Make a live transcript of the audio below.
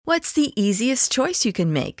What's the easiest choice you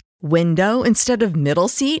can make? Window instead of middle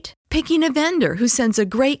seat? Picking a vendor who sends a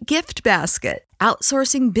great gift basket?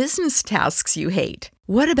 Outsourcing business tasks you hate?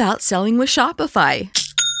 What about selling with Shopify?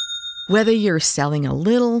 Whether you're selling a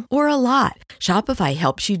little or a lot, Shopify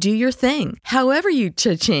helps you do your thing, however you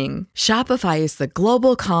cha-ching. Shopify is the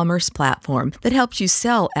global commerce platform that helps you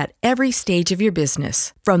sell at every stage of your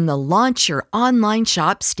business. From the launch your online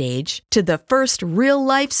shop stage to the first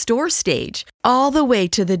real-life store stage, all the way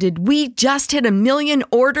to the did we just hit a million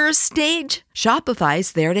orders stage.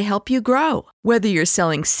 Shopify's there to help you grow. Whether you're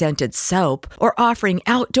selling scented soap or offering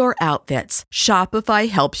outdoor outfits, Shopify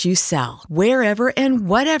helps you sell. Wherever and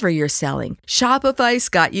whatever you're selling, Shopify's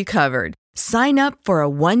got you covered. Sign up for a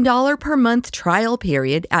 $1 per month trial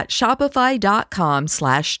period at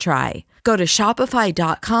shopify.com/try. Go to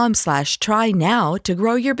shopify.com/try now to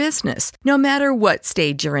grow your business, no matter what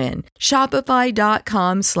stage you're in.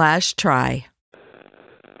 Shopify.com/try.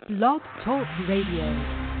 Blog Talk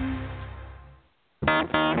Radio.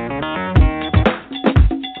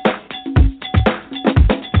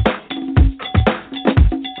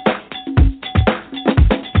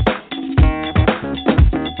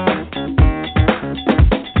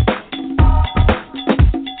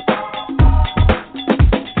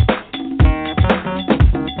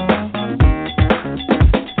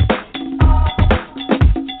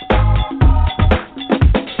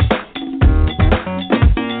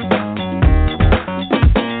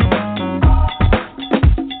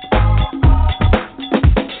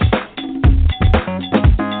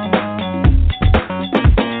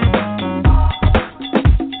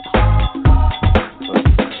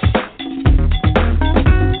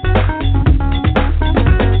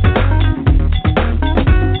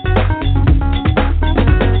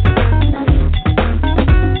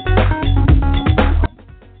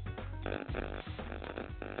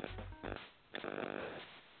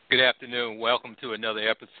 Welcome to another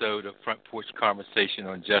episode of Front Porch Conversation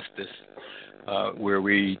on Justice, where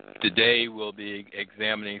we today will be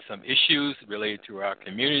examining some issues related to our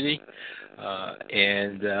community,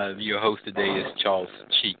 and your host today is Charles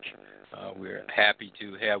Cheek. We're happy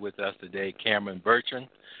to have with us today Cameron Bertrand,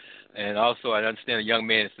 and also I understand a young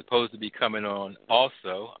man is supposed to be coming on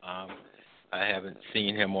also. I haven't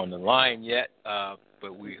seen him on the line yet,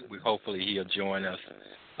 but we hopefully he'll join us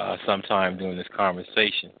sometime during this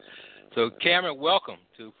conversation. So, Cameron, welcome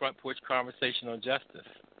to Front Porch Conversation on Justice.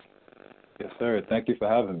 Yes, sir. Thank you for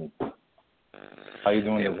having me. How you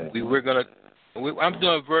doing today? I'm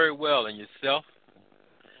doing very well. And yourself?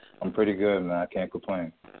 I'm pretty good, man. I can't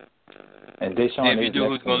complain. And DeSean if you do,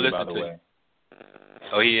 who's going to listen to you?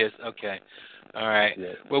 Oh, he is? Okay. All right.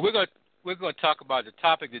 Yes. Well, we're going to talk about the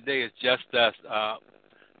topic today is justice.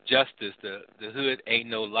 The hood ain't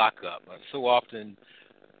no lockup. So often,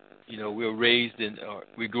 we're raised in, or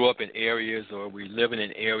we grew up in areas, or we living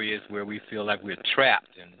in areas where we feel like we're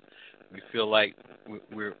trapped, and we feel like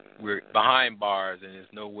we're behind bars, and there's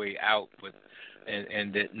no way out,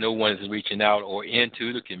 and that no one is reaching out or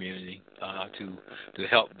into the community to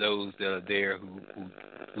help those that are there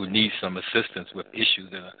who need some assistance with issues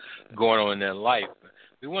that are going on in their life.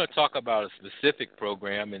 We want to talk about a specific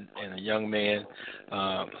program and a young man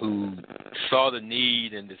who saw the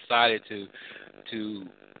need and decided to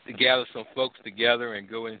gather some folks together and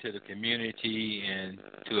go into the community and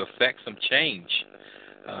to affect some change.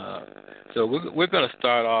 So we're going to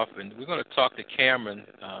start off, and we're going to talk to Cameron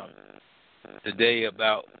today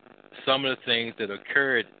about some of the things that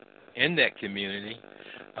occurred in that community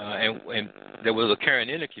and that was occurring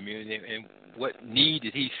in the community, and what need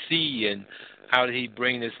did he see and how did he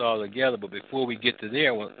bring this all together. But before we get to there,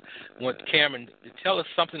 I want Cameron to tell us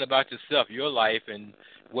something about yourself, your life, and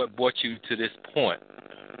what brought you to this point.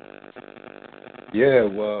 Yeah,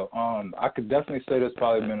 well, I could definitely say there's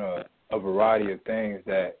probably been a variety of things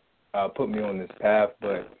that put me on this path,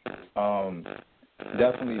 but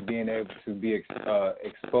definitely being able to be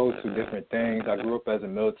exposed to different things. I grew up as a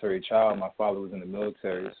military child. My father was in the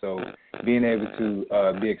military, so being able to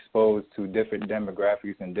be exposed to different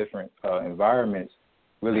demographics and different environments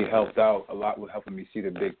really helped out a lot with helping me see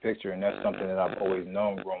the big picture, and that's something that I've always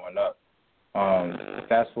known growing up.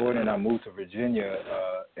 Fast forward, and I moved to Virginia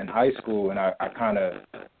in high school, and I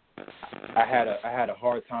had a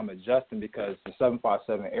hard time adjusting because the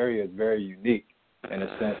 757 area is very unique in the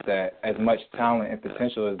sense that as much talent and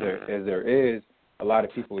potential as there is, a lot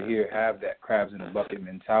of people here have that crabs in the bucket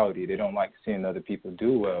mentality. They don't like seeing other people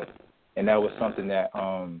do well, and that was something that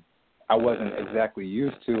I wasn't exactly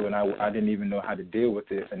used to, and I didn't even know how to deal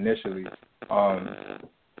with it initially.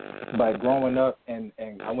 But growing up, and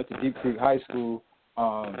I went to Deep Creek High School,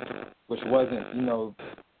 which wasn't,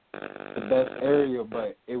 the best area,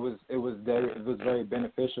 but it was very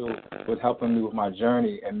beneficial with helping me with my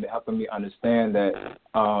journey and helping me understand that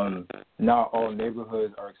not all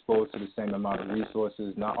neighborhoods are exposed to the same amount of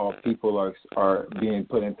resources. Not all people are being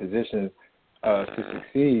put in positions to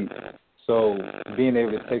succeed. So being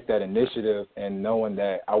able to take that initiative and knowing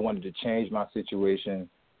that I wanted to change my situation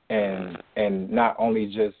and not only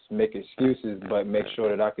just make excuses, but make sure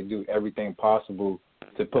that I could do everything possible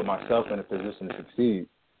to put myself in a position to succeed.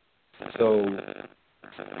 So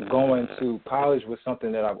going to college was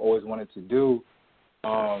something that I've always wanted to do,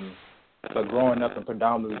 but growing up in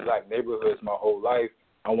predominantly black neighborhoods my whole life,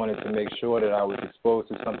 I wanted to make sure that I was exposed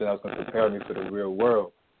to something that was going to prepare me for the real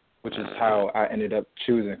world, which is how I ended up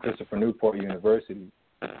choosing Christopher Newport University.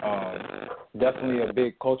 Definitely a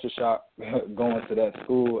big culture shock going to that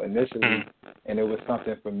school initially, and it was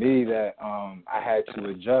something for me that I had to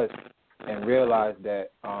adjust and realize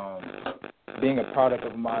that being a product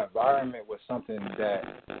of my environment was something that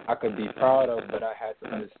I could be proud of, but I had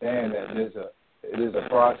to understand that it is a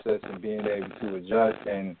process of being able to adjust,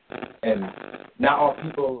 and not all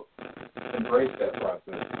people embrace that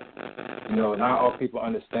process. Not all people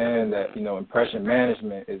understand that, impression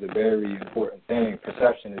management is a very important thing.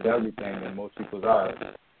 Perception is everything in most people's eyes.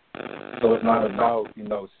 So it's not about,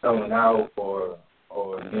 selling out or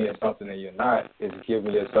being something that you're not. It's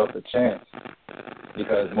giving yourself a chance,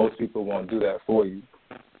 because most people won't do that for you.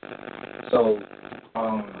 So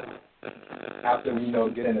after,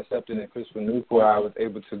 getting accepted in Christopher Newport, I was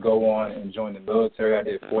able to go on and join the military. I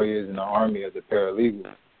did 4 years in the Army as a paralegal,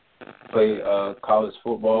 played college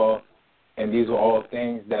football, and these were all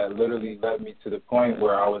things that literally led me to the point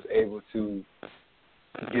where I was able to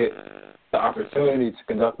get the opportunity to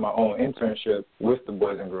conduct my own internship with the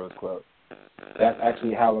Boys and Girls Club. That's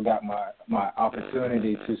actually how I got my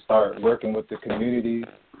opportunity to start working with the community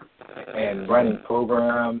and running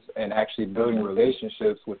programs and actually building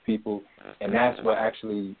relationships with people, and that's what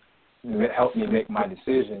actually helped me make my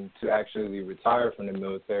decision to actually retire from the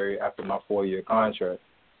military after my 4-year contract.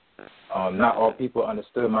 Not all people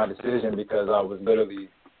understood my decision because I was literally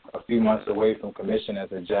a few months away from commission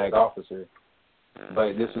as a JAG officer.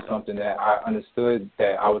 But this was something that I understood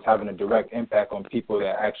that I was having a direct impact on people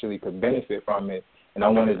that actually could benefit from it, and I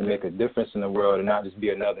wanted to make a difference in the world and not just be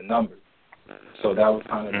another number. So that was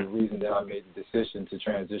kind of the reason that I made the decision to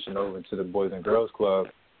transition over to the Boys and Girls Club.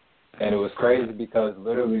 And it was crazy because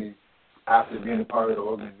literally after being a part of the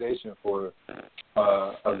organization for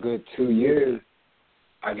a good 2 years,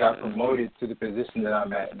 I got promoted to the position that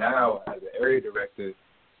I'm at now as the Area Director,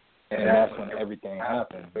 and that's when everything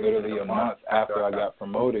happened. Literally a month after I got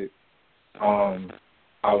promoted, I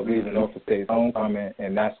was leaving Norfolk State's homecoming,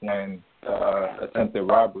 and that's when attempted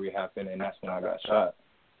robbery happened, and that's when I got shot.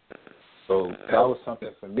 So that was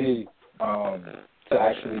something for me to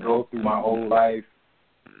actually go through my whole life,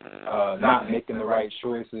 not making the right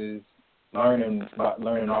choices, learning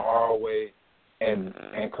the hard way, and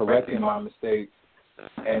correcting my mistakes,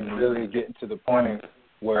 and really getting to the point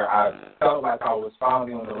where I felt like I was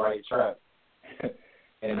finally on the right track.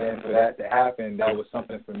 And then for that to happen, that was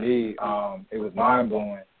something for me. It was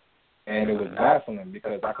mind-blowing, and it was baffling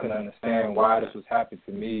because I couldn't understand why this was happening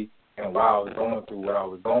to me and why I was going through what I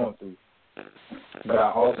was going through. But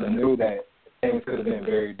I also knew that things could have been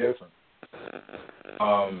very different.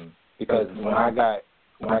 Because when I got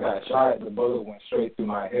shot, the bullet went straight through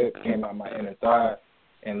my hip, came out my inner thigh,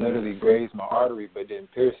 and literally grazed my artery but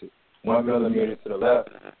didn't pierce it. 1 millimeter to the left,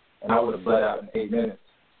 and I would have bled out in 8 minutes.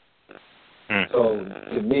 So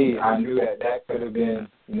to me, I knew that could have been,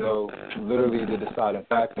 literally the deciding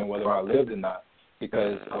factor in whether I lived or not,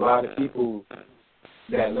 because a lot of people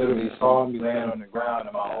that literally saw me laying on the ground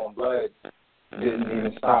in my own blood didn't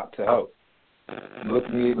even stop to help.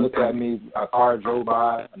 Looked at me, a car drove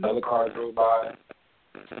by, another car drove by,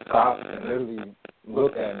 stopped and literally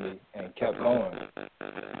looked at me and kept going.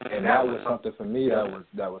 And that was something for me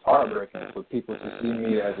that was heartbreaking, for people to see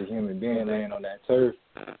me as a human being laying on that turf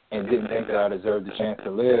and didn't think that I deserved the chance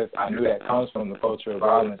to live. I knew that comes from the culture of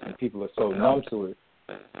violence, and people are so numb to it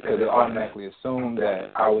because they automatically assume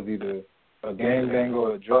that I was either a gangbanger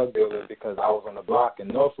or a drug dealer because I was on the block in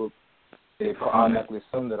Norfolk. They automatically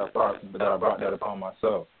assumed that I brought that upon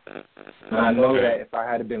myself. And I know that if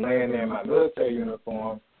I had been laying there in my military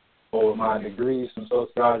uniform or my degrees from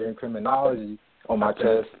sociology and criminology on my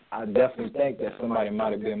chest, I definitely think that somebody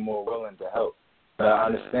might have been more willing to help. But I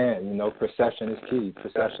understand, perception is key.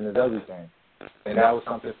 Perception is everything. And that was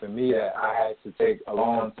something for me that I had to take a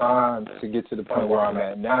long time to get to the point where I'm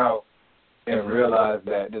at now, and realize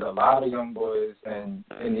that there's a lot of young boys and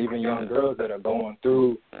even young girls that are going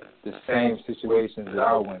through the same situations that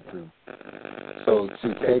I went through. So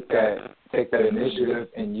to take that initiative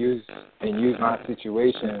and use my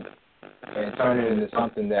situation and turn it into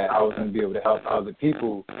something that I was going to be able to help other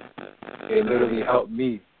people, it literally helped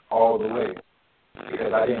me all the way.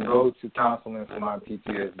 Because I didn't go to counseling for my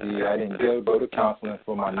PTSD. I didn't go to counseling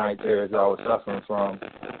for my night terrors I was suffering from.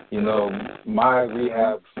 You know, my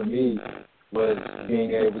rehab for me was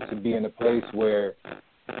being able to be in a place where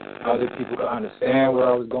other people could understand what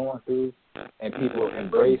I was going through and people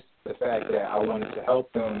embraced the fact that I wanted to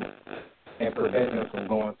help them and prevent them from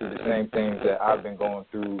going through the same things that I've been going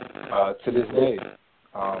through to this day.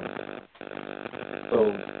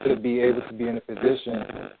 So to be able to be in a position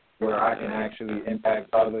where I can actually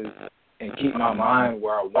impact others and keep my mind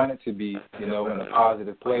where I want it to be, you know, in a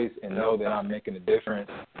positive place and know that I'm making a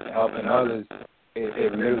difference and helping others,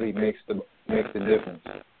 it literally makes the difference.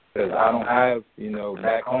 Because I don't have, you know,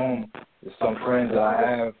 back home, there's some friends that I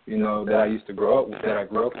have, you know, that I used to grow up with, that I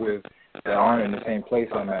grew up with, that aren't in the same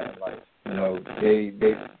place I'm at in life. You know, they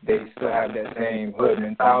still have that same hood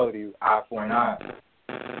mentality, eye for an eye.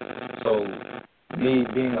 So me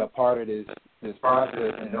being a part of this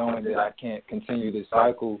process and knowing that I can't continue this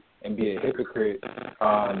cycle and be a hypocrite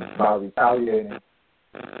by retaliating,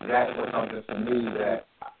 that was something for me that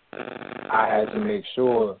I had to make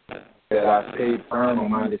sure that I stayed firm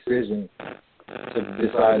on my decision to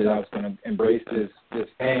decide that I was going to embrace this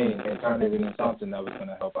pain and turn it into something that was going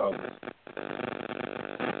to help others.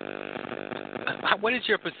 What is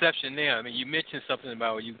your perception now? I mean, you mentioned something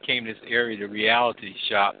about when you came to this area, the reality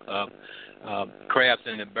shop of crabs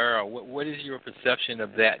in the barrel. What is your perception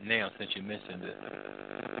of that now, since you mentioned it?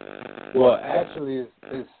 Well, actually,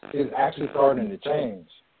 it's actually starting to change.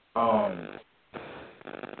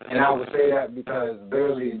 And I would say that because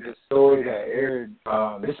literally this story that aired,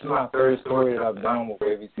 this is my third story that I've done with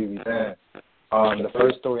ABCB10. The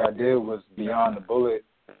first story I did was Beyond the Bullet,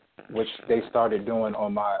 which they started doing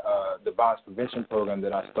on my the violence prevention program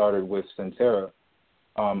that I started with Centera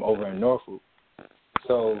over in Norfolk.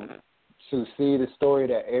 So to see the story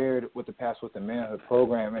that aired with the Pass with the Manhood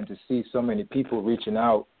program and to see so many people reaching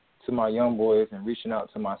out to my young boys and reaching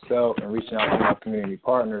out to myself and reaching out to my community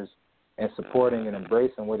partners and supporting and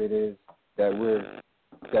embracing what it is that we're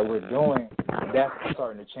doing, that's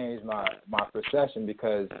starting to change my perception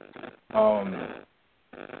because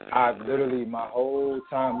I've literally, my whole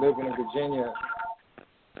time living in Virginia,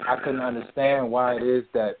 I couldn't understand why it is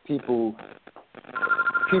that people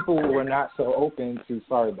were not so open to,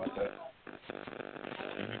 sorry about that,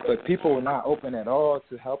 but people were not open at all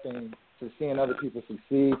to helping, to seeing other people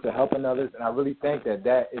succeed, to helping others, and I really think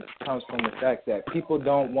that comes from the fact that people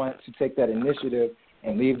don't want to take that initiative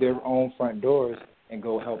and leave their own front doors and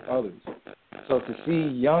go help others. So to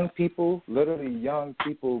see young people, literally young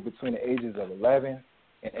people between the ages of 11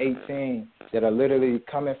 and 18 that are literally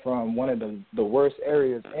coming from one of the worst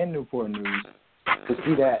areas in Newport News,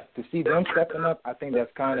 to see them stepping up, I think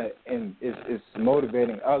that's kind of is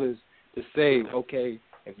motivating others to say, okay,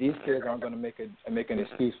 if these kids aren't going to make an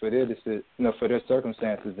excuse for their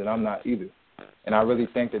circumstances, then I'm not either. And I really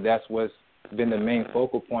think that that's what's been the main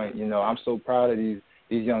focal point. You know, I'm so proud of these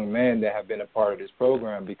young men that have been a part of this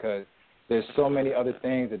program because there's so many other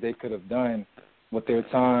things that they could have done with their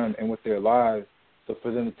time and with their lives. So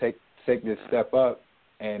for them to take this step up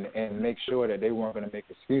and make sure that they weren't going to make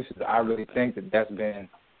excuses, I really think that that's been,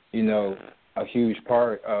 you know, a huge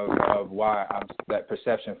part of why that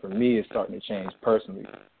perception for me is starting to change personally.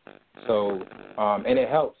 So, and it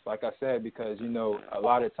helps, like I said, because, you know, a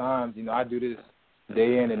lot of times, you know, I do this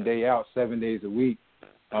day in and day out, 7 days a week.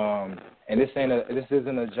 And this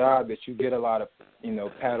isn't a job that you get a lot of, you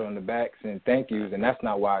know, pat on the backs and thank yous, and that's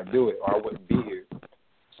not why I do it, or I wouldn't be here.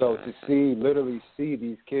 So to literally see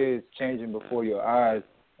these kids changing before your eyes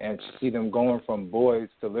and see them going from boys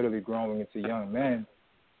to literally growing into young men,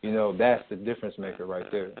 you know, that's the difference maker right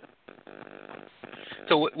there.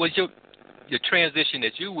 So was your transition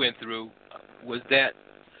that you went through, was that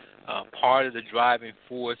part of the driving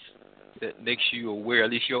force that makes you aware, at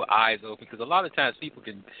least your eyes open? Because a lot of times people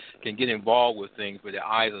can get involved with things, but their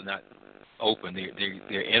eyes are not open.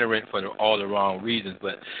 They're entering for all the wrong reasons.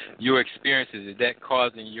 But your experiences, is that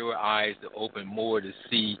causing your eyes to open more to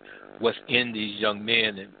see what's in these young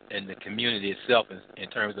men and the community itself in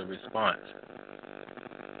terms of response?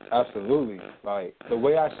 Absolutely. Like, the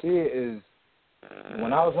way I see it is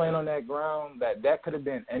when I was laying on that ground, that could have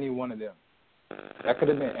been any one of them. That could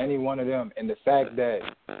have been any one of them. And the fact that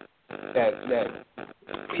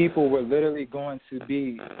people were literally going to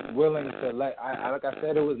be willing to like I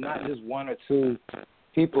said, it was not just one or two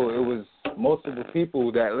people, it was multiple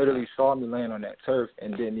people that literally saw me laying on that turf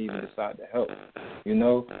and didn't even decide to help. You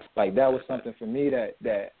know, like that was something for me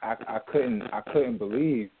that I couldn't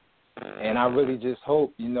believe. And I really just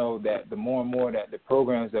hope, you know, that the more and more that the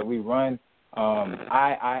programs that we run,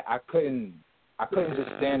 I couldn't just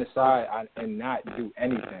stand aside and not do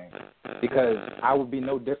anything, because I would be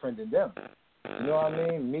no different than them. You know what I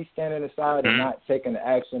mean? Me standing aside and not taking the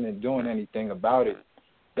action and doing anything about it,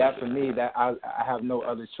 that for me, that I have no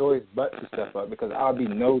other choice but to step up, because I'll be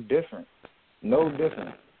no different.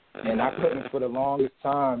 And I couldn't for the longest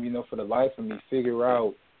time, you know, for the life of me, figure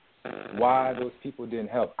out why those people didn't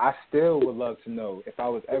help. I still would love to know if I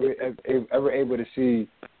was ever able to see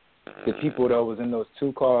the people that was in those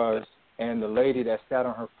two cars and the lady that sat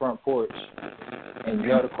on her front porch and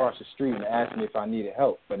yelled across the street and asked me if I needed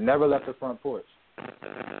help, but never left the front porch.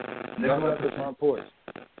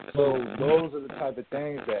 So those are the type of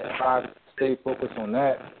things that if I stayed focused on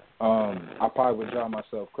that, I probably would drive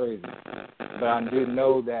myself crazy. But I did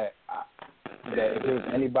know that if there was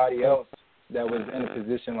anybody else that was in a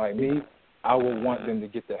position like me, I would want them to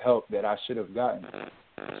get the help that I should have gotten.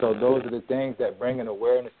 So those are the things that bringing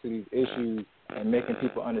awareness to these issues and making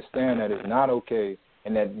people understand that it's not okay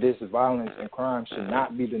and that this violence and crime should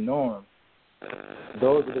not be the norm.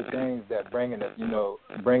 Those are the things that bringing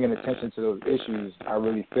attention to those issues, I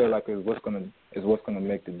really feel like is what's gonna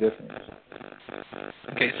make the difference.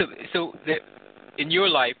 Okay, so in your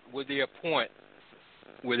life, was there a point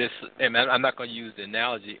where this, and I'm not going to use the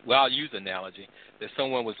analogy, well, I'll use the analogy, that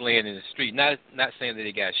someone was laying in the street, not saying that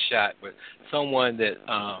they got shot, but someone that,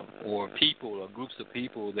 or people or groups of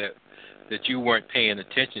people that you weren't paying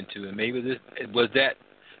attention to, and maybe this was that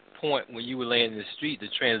point when you were laying in the street, the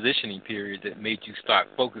transitioning period that made you start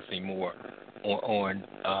focusing more on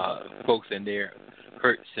folks and their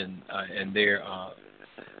hurts and their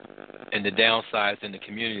and the downsides in the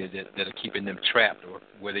community that are keeping them trapped or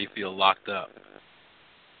where they feel locked up.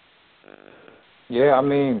 Yeah, I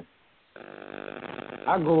mean,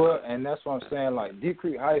 I grew up, and that's what I'm saying. Like Deep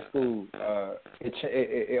Creek High School,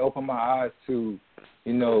 it opened my eyes to,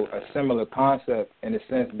 you know, a similar concept in the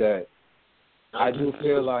sense that I do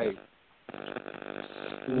feel like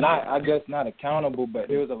not accountable, but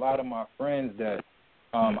there was a lot of my friends that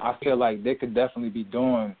I feel like they could definitely be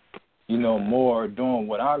doing, you know, more, doing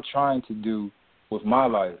what I'm trying to do with my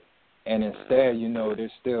life, and instead, you know,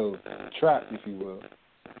 they're still trapped, if you will.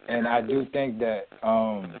 And I do think that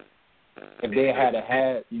if they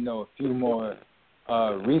had, you know, a few more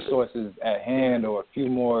resources at hand or a few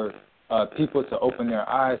more people to open their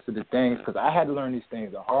eyes to the things, because I had to learn these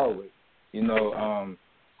things the hard way. You know,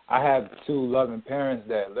 I have two loving parents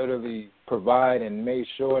that literally provide and made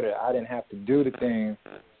sure that I didn't have to do the things,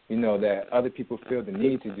 you know, that other people feel the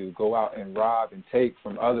need to do, go out and rob and take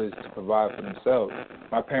from others to provide for themselves.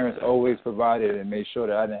 My parents always provided and made sure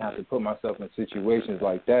that I didn't have to put myself in situations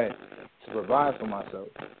like that to provide for myself.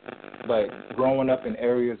 But growing up in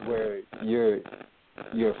areas where your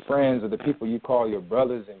friends or the people you call your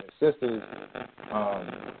brothers and your sisters,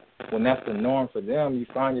 when that's the norm for them, you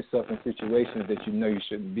find yourself in situations that you know you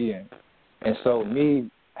shouldn't be in. And so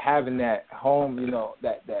me having that home, you know,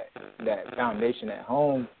 that foundation at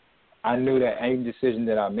home, I knew that any decision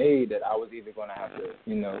that I made, that I was either going to have to,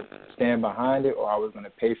 you know, stand behind it or I was going to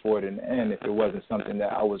pay for it in the end if it wasn't something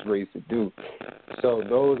that I was raised to do. So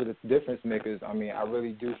those are the difference makers. I mean, I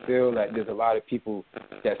really do feel like there's a lot of people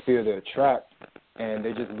that feel they're trapped and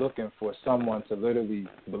they're just looking for someone to literally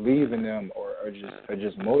believe in them or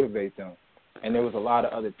just motivate them. And there was a lot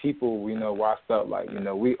of other people, you know, where I felt like, you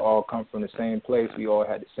know, we all come from the same place. We all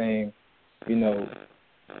had the same, you know,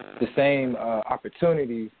 the same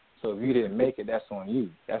opportunities. So if you didn't make it, that's on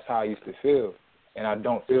you. That's how I used to feel. And I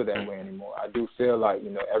don't feel that way anymore. I do feel like,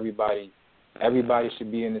 you know, everybody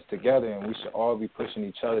should be in this together and we should all be pushing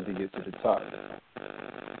each other to get to the top.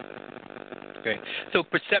 Okay. So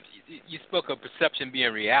you spoke of perception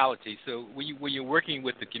being reality. So when you're working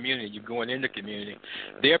with the community, you're going in the community,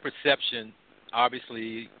 their perception,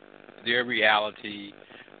 obviously, their reality,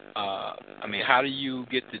 I mean, how do you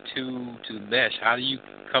get the two to mesh? How do you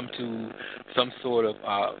come to some sort of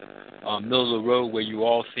middle of the road where you're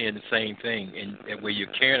all seeing the same thing and where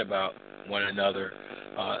you're caring about one another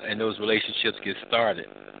and those relationships get started?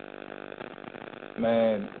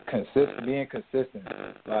 Man, being consistent.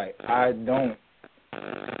 Like,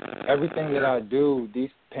 everything that I do, these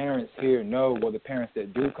parents here know, well, the parents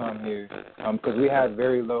that do come here, because we have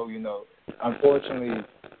very low, you know, unfortunately,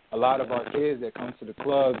 a lot of our kids that come to the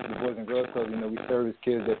clubs, the Boys and Girls Club, you know, we service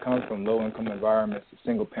kids that come from low-income environments,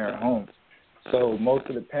 single-parent homes. So most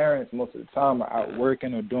of the parents, most of the time, are out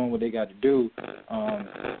working or doing what they got to do.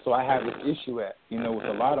 So I have this issue with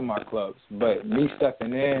a lot of my clubs. But me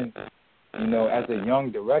stepping in, as a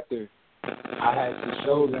young director, I had to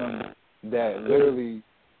show them that literally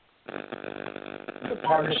the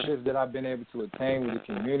partnerships that I've been able to attain with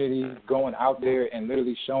the community, going out there and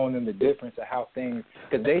literally showing them the difference of how things,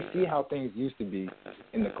 because they see how things used to be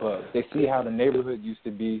in the clubs. They see how the neighborhood used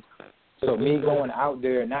to be. So me going out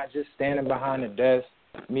there, not just standing behind the desk,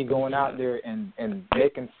 me going out there and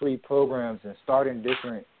making free programs and starting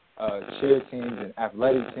different cheer teams and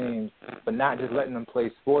athletic teams, but not just letting them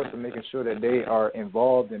play sports, but making sure that they are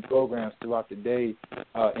involved in programs throughout the day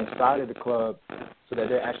inside of the club so that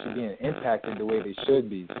they're actually being impacted the way they should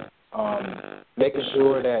be. Making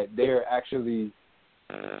sure that they're actually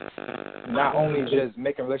not only just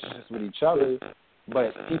making relationships with each other,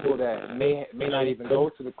 but people that may not even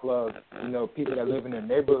go to the club, people that live in their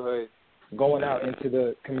neighborhood, going out into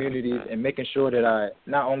the communities and making sure that I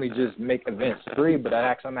not only just make events free, but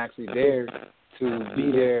I'm actually there to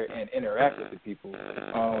be there and interact with the people.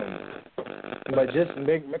 But just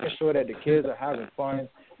making sure that the kids are having fun,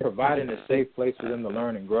 providing a safe place for them to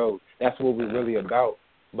learn and grow. That's what we're really about.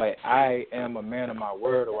 But I am a man of my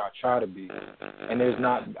word, or I try to be. And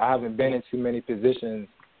I haven't been in too many positions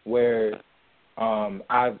where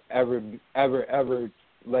I've ever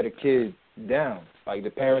let a kid down. Like,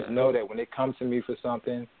 the parents know that when they come to me for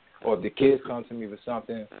something, or if the kids come to me for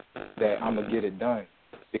something, that I'm going to get it done.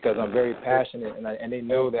 Because I'm very passionate, and they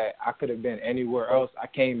know that I could have been anywhere else. I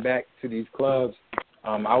came back to these clubs.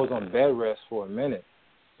 I was on bed rest for a minute.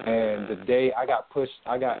 And the day I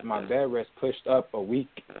got my bed rest pushed up a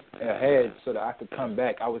week ahead so that I could come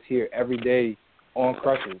back. I was here every day on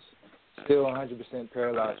crutches, still 100%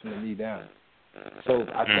 paralyzed from the knee down. So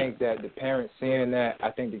I think that the parents seeing that, I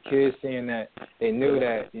think the kids seeing that, they knew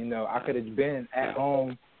that, I could have been at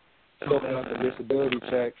home soaking up a disability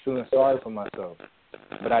check, feeling sorry for myself.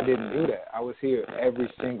 But I didn't do that. I was here every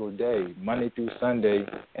single day, Monday through Sunday,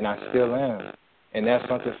 and I still am. And that's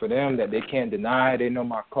something for them that they can't deny. They know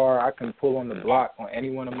my car. I can pull on the block on any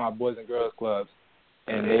one of my Boys and Girls Clubs,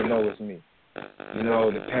 and they know it's me.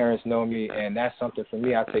 The parents know me, and that's something for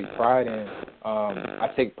me I take pride in. I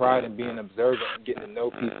take pride in being observant and getting to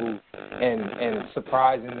know people and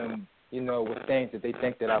surprising them, with things that they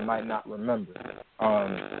think that I might not remember.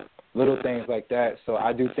 Little things like that. So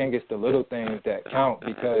I do think it's the little things that count,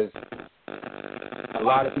 because a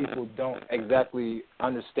lot of people don't exactly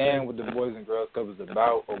understand what the Boys and Girls Club is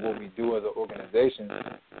about or what we do as an organization.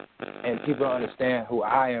 And people don't understand who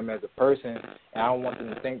I am as a person, and I don't want them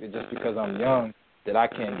to think that just because I'm young that I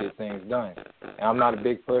can't get things done. And I'm not a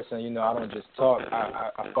big person, I don't just talk.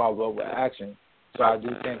 I follow up with action. So I do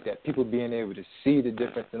think that people being able to see the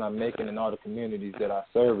difference that I'm making in all the communities that I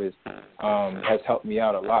service has helped me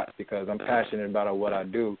out a lot, because I'm passionate about what I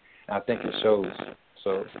do, and I think it shows.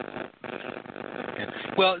 So,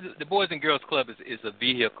 well, the Boys and Girls Club is a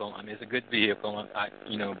vehicle. I mean, it's a good vehicle. When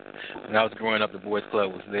I was growing up, the Boys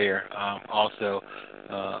Club was there. Also,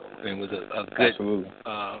 it was a good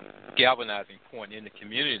galvanizing point in the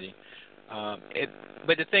community.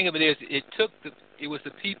 But the thing of it is, it was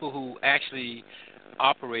the people who actually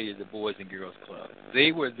operated the Boys and Girls Club.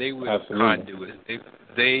 They were the conduits.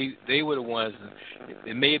 They were the ones.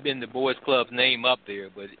 It may have been the Boys Club's name up there,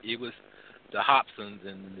 but it was the Hobsons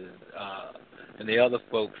and the other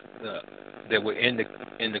folks that were in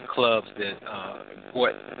the clubs that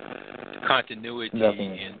brought continuity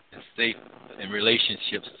and safe and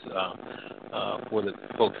relationships for the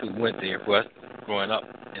folks who went there, for us growing up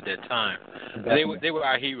at that time. They were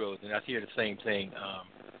our heroes, and I hear the same thing.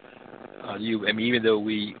 Even though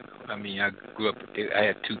I grew up, I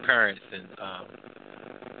had two parents,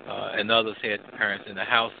 and others had parents in the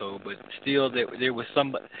household, but still there was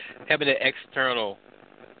having an external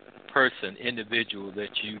person, individual that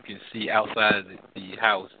you can see outside of the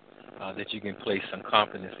house, that you can place some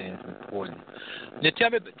confidence in is important. Now tell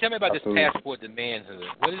me about this Passport to Manhood.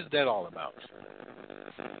 What is that all about?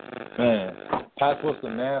 Man, Passport to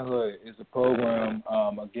Manhood is a program,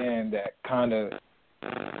 again, that kind of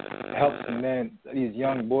helps these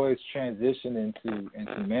young boys transition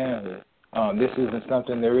into manhood. This isn't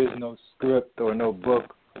something, there is no script or no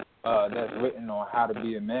book that's written on how to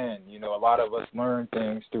be a man. A lot of us learn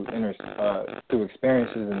things through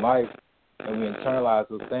experiences in life, and we internalize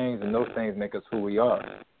those things, and those things make us who we are.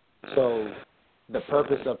 So the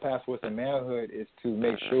purpose of Passport to Manhood is to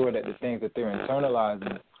make sure that the things that they're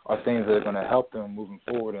internalizing are things that are going to help them moving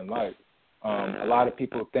forward in life. A lot of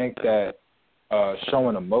people think that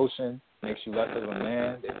showing emotion makes you less of a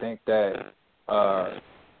man. They think that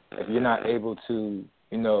if you're not able to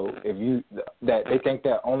that they think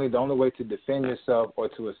that the only way to defend yourself or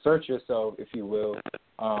to assert yourself, if you will,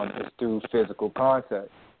 is through physical contact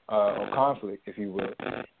or conflict, if you will.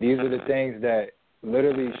 These are the things that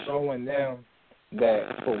literally showing them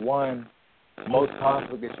that, for one, most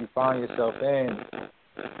conflict that you find yourself in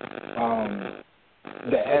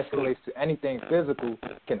that escalates to anything physical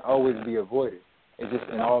can always be avoided. It's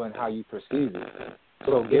just in how you perceive it.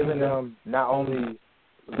 So giving them not only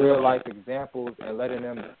real-life examples and letting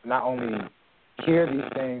them not only hear these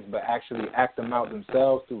things but actually act them out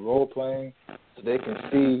themselves through role-playing, so they can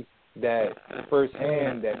see that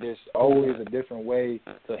firsthand that there's always a different way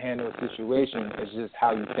to handle a situation. It's just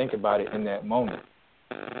how you think about it in that moment.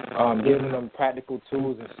 Giving them practical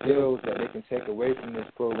tools and skills that they can take away from this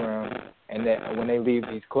program, and that when they leave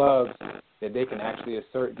these clubs, that they can actually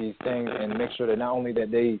assert these things and make sure that not only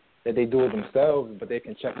that they do it themselves, but they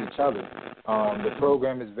can check each other. The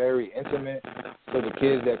program is very intimate, so the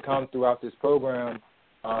kids that come throughout this program,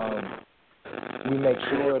 we make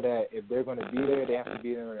sure that if they're going to be there, they have to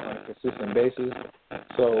be there on a consistent basis.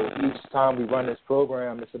 So each time we run this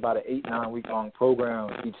program, it's about an 8-9 week long program.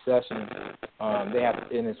 Each session,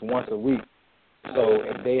 and it's once a week. So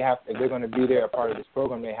if they're going to be there, a part of this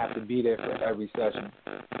program, they have to be there for every session.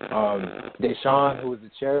 DeSean, who is the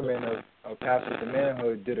chairman of Pastors to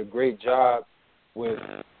Manhood, did a great job with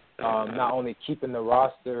not only keeping the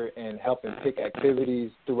roster and helping pick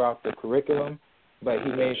activities throughout the curriculum, but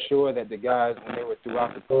he made sure that the guys, when they were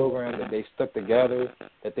throughout the program, that they stuck together,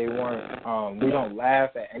 that they weren't, we don't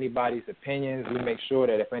laugh at anybody's opinions. We make sure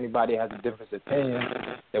that if anybody has a different opinion,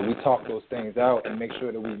 that we talk those things out and make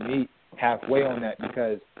sure that we meet halfway on that,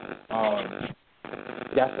 because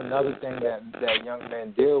that's another thing that young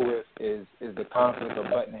men deal with is the conflict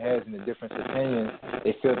of butting heads and the different opinions.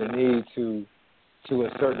 They feel the need to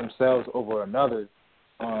assert themselves over another,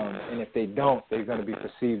 and if they don't, they're going to be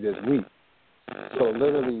perceived as weak. So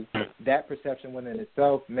literally, that perception within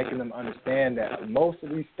itself, making them understand that most of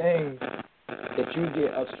these things that you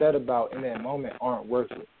get upset about in that moment aren't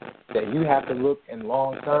worth it. That you have to look in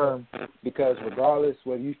long term, because regardless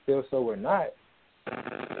whether you feel so or not,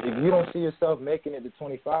 if you don't see yourself making it to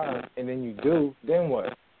 25 and then you do, then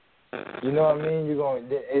what? You know what I mean?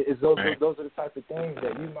 Those are the type of things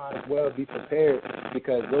that you might as well be prepared,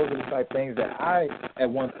 because those are the type of things that I at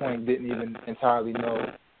one point didn't even entirely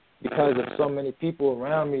know, because of so many people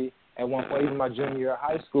around me. At one point, even my junior year of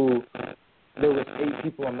high school, there was 8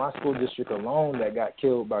 people in my school district alone that got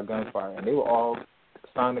killed by gunfire, and they were all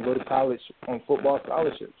signed to go to college on football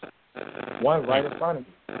scholarships. One right in front of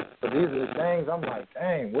me. So these are the things I'm like,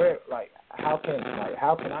 dang, how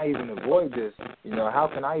can I even avoid this? How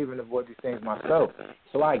can I even avoid these things myself?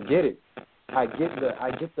 So I get it. I get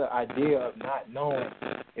the idea of not knowing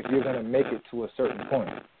if you're going to make it to a certain point.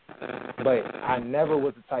 But I never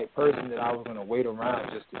was the type person that I was going to wait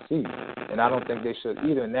around just to see. And I don't think they should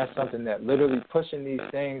either. And that's something that literally pushing these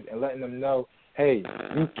things and letting them know, hey,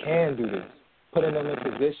 you can do this. Putting them in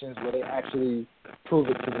positions where they actually prove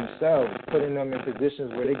it to themselves. Putting them in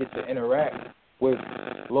positions where they get to interact with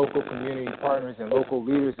local community partners and local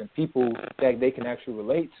leaders and people that they can actually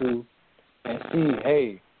relate to and see,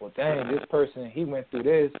 hey, well, dang, this person, he went through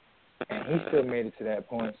this, and he still made it to that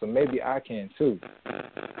point, so maybe I can too.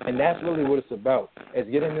 And that's really what it's about, is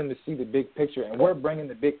getting them to see the big picture, and we're bringing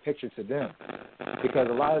the big picture to them, because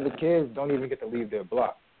a lot of the kids don't even get to leave their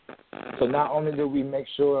block. So not only did we make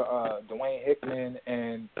sure Dwayne Hickman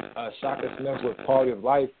and Shaka Smith with Quality of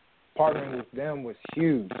Life, partnering with them was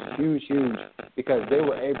huge, because they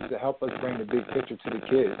were able to help us bring the big picture to the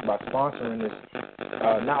kids by sponsoring this,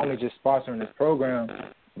 not only just sponsoring this program,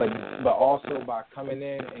 but also by coming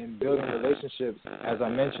in and building relationships, as I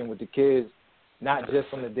mentioned, with the kids, not just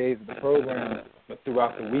on the days of the program, but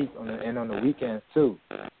throughout the week and on the weekends too.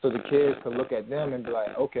 So the kids could look at them and be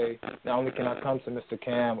like, okay, not only can I come to Mr.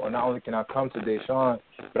 Cam, or not only can I come to DeSean,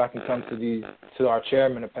 but I can come to our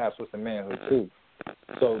chairman of Pastors to Manhood too.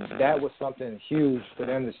 So that was something huge for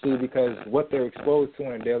them to see, because what they're exposed to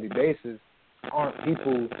on a daily basis aren't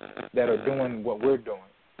people that are doing what we're doing.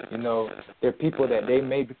 They're people that they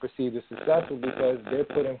may be perceived as successful because they're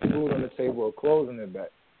putting food on the table or clothes on their back.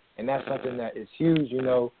 And that's something that is huge,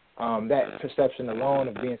 that perception alone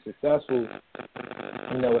of being successful,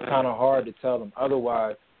 it's kind of hard to tell them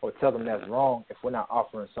otherwise or tell them that's wrong if we're not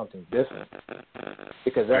offering something different.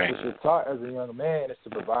 Because that's what you're taught as a young man, is to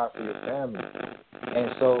provide for your family.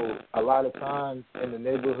 And so a lot of times in the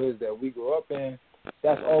neighborhoods that we grew up in,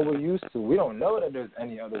 that's all we're used to. We don't know that there's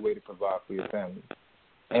any other way to provide for your family.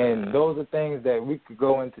 And those are things that we could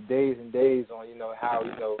go into days and days on, how,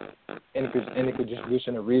 inequal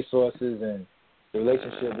distribution of resources and the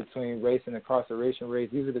relationship between race and incarceration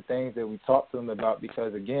rates. These are the things that we talk to them about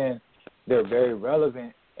because, again, they're very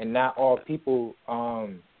relevant, and not all people are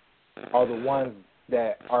the ones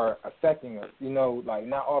that are affecting us. You know, like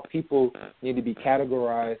not all people need to be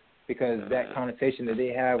categorized because that connotation that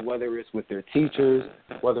they have, whether it's with their teachers,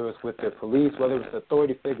 whether it's with their police, whether it's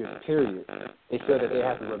authority figures, period, they feel that they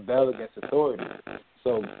have to rebel against authority.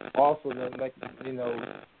 So also, like, you know,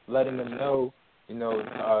 letting them know, you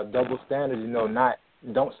know, double standards, you know,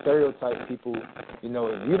 don't stereotype people, you know,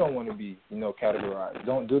 if you don't want to be, you know, categorized.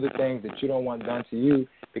 Don't do the things that you don't want done to you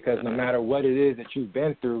because no matter what it is that you've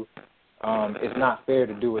been through, it's not fair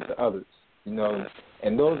to do it to others, you know.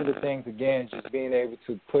 And those are the things, again, just being able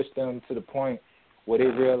to push them to the point where they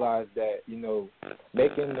realize that, you know,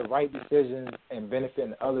 making the right decisions and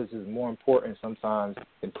benefiting others is more important sometimes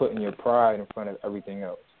than putting your pride in front of everything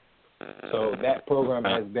else. So that program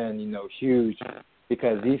has been, you know, huge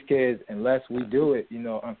because these kids, unless we do it, you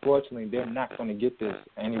know, unfortunately, they're not going to get this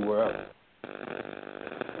anywhere else.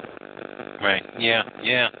 Right. Yeah.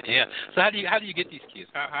 So how do you get these kids?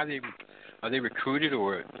 Are they recruited,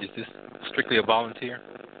 or is this strictly a volunteer?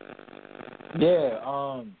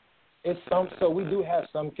 Yeah, it's some. So we do have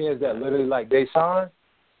some kids that literally, like DeSean.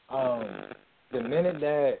 The minute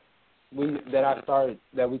that we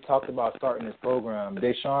talked about starting this program,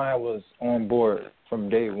 DeSean was on board from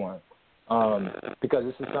day one, because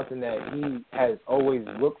this is something that he has always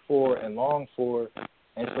looked for and longed for,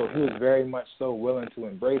 and so he was very much so willing to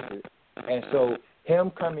embrace it. And so him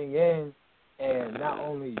coming in and not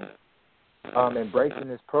only embracing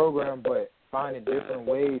this program, but finding different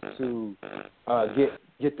ways to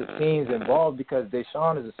get the teens involved, because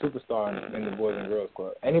DeSean is a superstar in the Boys and Girls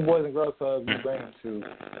Club. Any Boys and Girls Club you bring him to,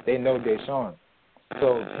 they know DeSean.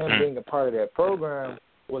 So him being a part of that program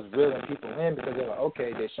was reeling people in because they're like,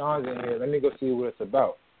 okay, DeSean's in here, let me go see what it's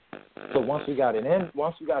about. So once we got him in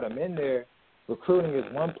there, recruiting is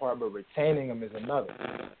one part, but retaining them is another.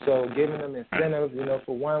 So giving them incentives, you know,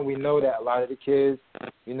 for one, we know that a lot of the kids,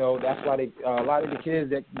 you know, that's why a lot of the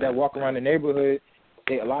kids that walk around the neighborhood,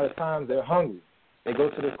 a lot of times they're hungry. They go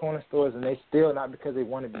to the corner stores and they steal not because they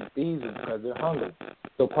want to be thieves, but because they're hungry.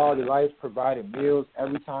 So Quality Life provided meals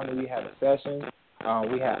every time that we had a session.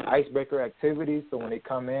 We had icebreaker activities, so when they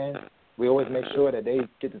come in, we always make sure that they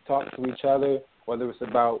get to talk to each other, whether it's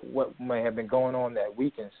about what may have been going on that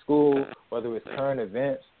week in school, whether it's current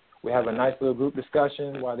events. We have a nice little group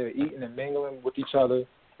discussion while they're eating and mingling with each other,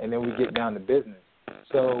 and then we get down to business.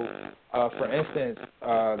 So, for instance,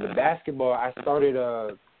 the basketball, I started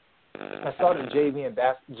JV and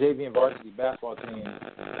varsity basketball team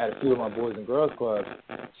at a few of my Boys and Girls Clubs.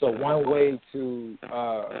 So one way to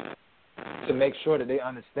make sure that they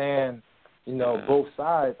understand, you know, both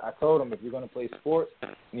sides, I told them if you're going to play sports,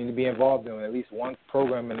 you need to be involved in at least one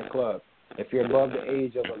program in the club. If you're above the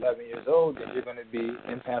age of 11 years old, then you're going to be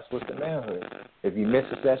in Passports to Manhood. If you miss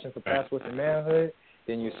a session for Passports to Manhood,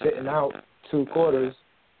 then you're sitting out 2 quarters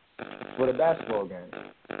for the basketball game.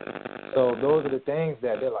 So those are the things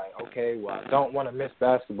that they're like, okay, well, I don't want to miss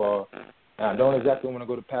basketball, and I don't exactly want to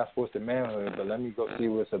go to Passports to Manhood, but let me go see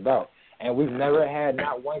what it's about. And we've never had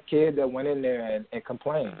not one kid that went in there and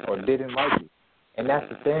complained or didn't like it. And that's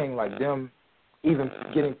the thing, like them even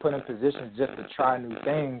getting put in positions just to try new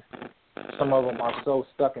things. Some of them are so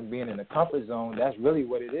stuck in being in the comfort zone. That's really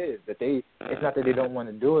what it is. That it's not that they don't want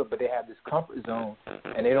to do it, but they have this comfort zone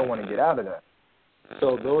and they don't want to get out of that.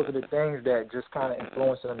 So those are the things that just kind of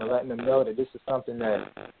influence them and letting them know that this is something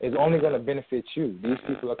that is only going to benefit you. These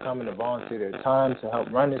people are coming to volunteer their time to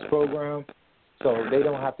help run this program. So they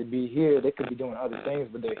don't have to be here. They could be doing other things,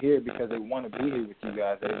 but they're here because they want to be here with you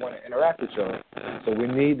guys. They want to interact with y'all. So we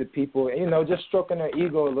need the people, you know, just stroking their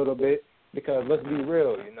ego a little bit, because let's be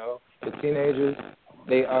real, you know, the teenagers,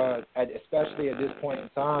 they especially at this point in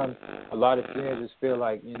time, a lot of teenagers feel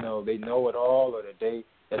like, you know, they know it all, or that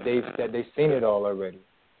they've seen it all already,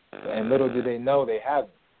 and little do they know they haven't.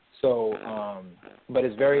 So, but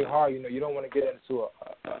it's very hard. You know, you don't want to get into an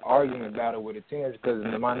argument battle with a teenager, because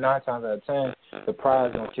 9 times out of 10, the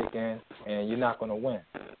pride's gonna kick in, and you're not gonna win.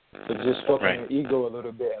 So just stroking their ego a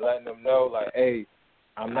little bit and letting them know, like, hey,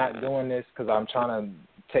 I'm not doing this because I'm trying to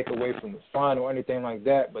take away from the fun or anything like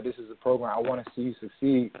that, but this is a program. I want to see you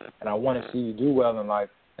succeed, and I want to see you do well in life,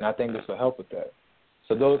 and I think this will help with that.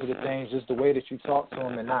 So those are the things, just the way that you talk to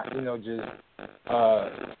them, and not, you know, just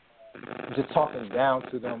talking down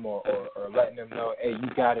to them or letting them know, hey, you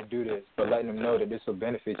got to do this, but letting them know that this will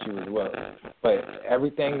benefit you as well. But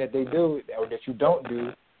everything that they do or that you don't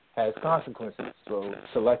do has consequences. So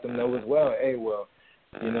to let them know as well, hey, well,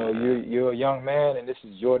 you know, you're a young man and this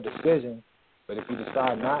is your decision, But if you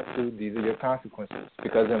decide not to, these are your consequences.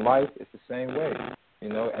 Because in life, it's the same way. You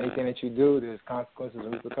know, anything that you do, there's consequences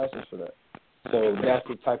and repercussions for that. So that's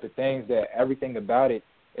the type of things that everything about it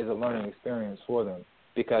is a learning experience for them.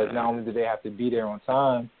 Because not only do they have to be there on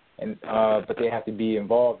time, but they have to be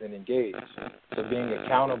involved and engaged. So being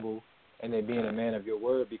accountable and then being a man of your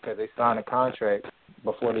word, because they signed a contract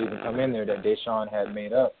before they even come in there that DeSean had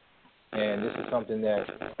made up. And this is something that,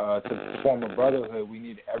 to form a brotherhood, we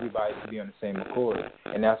need everybody to be on the same accord.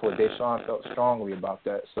 And that's what DeSean felt strongly about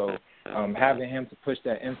that. So having him to push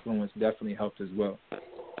that influence definitely helped as well.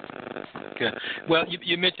 Okay. Well,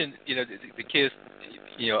 you mentioned, you know, the kids,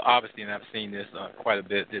 you know, obviously, and I've seen this quite a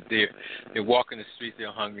bit, that they're walking the streets,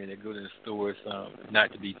 they're hungry, and they go to the stores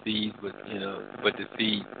not to be thieves, but to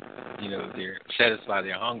feed, you know, satisfy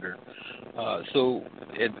their hunger.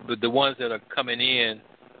 But the ones that are coming in,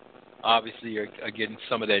 obviously, are getting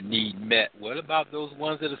some of that need met. What about those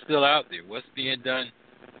ones that are still out there? What's being done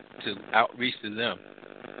to outreach to them?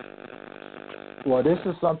 Well, this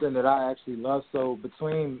is something that I actually love. So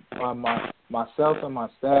between myself and my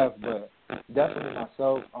staff, but definitely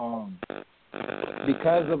myself,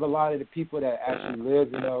 because of a lot of the people that actually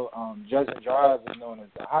live, you know, Judgment Drive is known as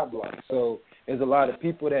the hot block. So there's a lot of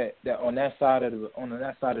people that on that side of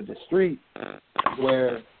the street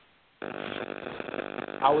where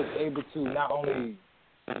I was able to not only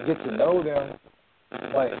get to know them,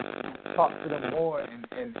 but talk to them more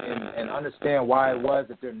and understand why it was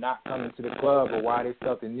that they're not coming to the club, or why they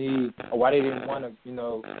felt the need, or why they didn't want to, you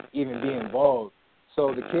know, even be involved.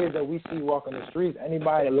 So the kids that we see walking the streets,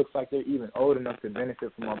 anybody that looks like they're even old enough to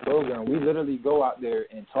benefit from our program, we literally go out there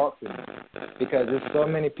and talk to them, because there's so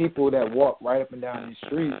many people that walk right up and down these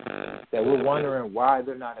streets that we're wondering why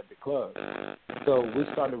they're not at the club. So we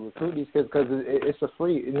started to recruit these kids because it's a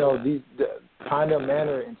free, you know, the Pinedale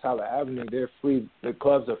Manor and Tyler Avenue, they're free. The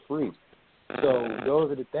clubs are free. So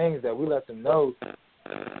those are the things that we let them know,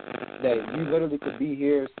 that you literally could be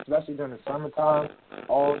here, especially during the summertime,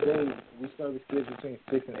 all day. We service kids between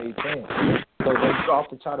 6 and 18. So they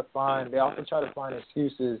often try to find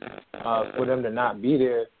excuses for them to not be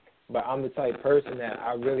there. But I'm the type of person that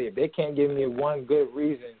if they can't give me one good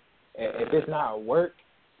reason, if it's not work,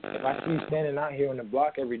 if I see you standing out here on the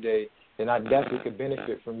block every day, then I definitely could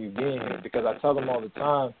benefit from you being here. Because I tell them all the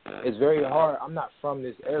time, it's very hard. I'm not from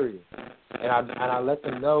this area. And I let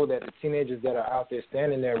them know that the teenagers that are out there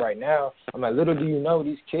standing there right now, I'm like, little do you know,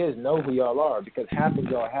 these kids know who y'all are, because half of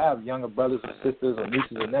y'all have younger brothers or sisters or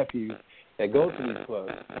nieces or nephews that go to these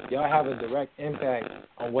clubs. Y'all have a direct impact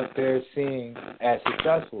on what they're seeing as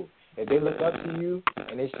successful. If they look up to you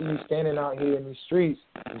and they see you standing out here in these streets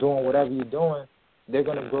doing whatever you're doing, they're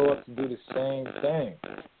going to grow up to do the same thing.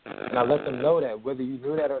 And I let them know that whether you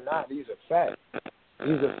knew that or not, these are facts.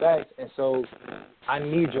 These are facts, and so I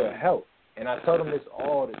need your help. And I tell them this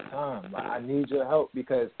all the time. Like, I need your help,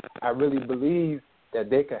 because I really believe that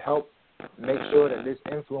they can help make sure that this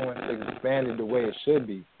influence is expanded the way it should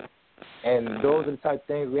be. And those are the type of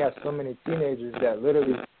things. We have so many teenagers that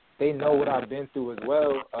literally, they know what I've been through as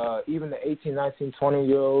well. Even the 18, 19,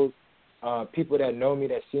 20-year-olds, people that know me,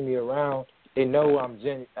 that see me around, they know I'm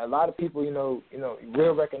genuine. A lot of people, you know,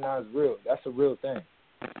 real recognize real. That's a real thing.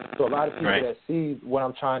 So a lot of people that see what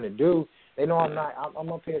I'm trying to do, they know I'm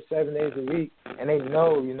up here 7 days a week, and they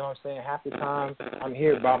know, you know what I'm saying, half the time I'm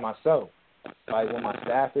here by myself. Like when my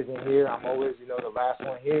staff isn't here, I'm always, you know, the last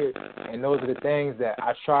one here. And those are the things that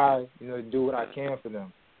I try, you know, to do what I can for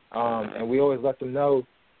them. And we always let them know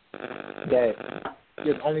that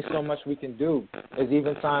there's only so much we can do. There's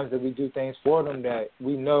even times that we do things for them that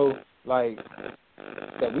we know, like,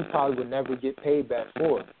 that we probably would never get paid back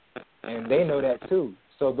for. And they know that too.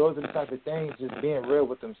 So those are the type of things, just being real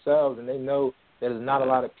with themselves, and they know that there's not a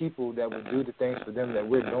lot of people that would do the things for them that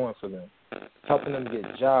we're doing for them. Helping them get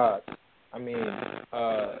jobs. I mean,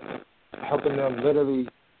 helping them literally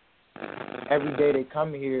every day they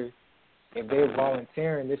come here. If they're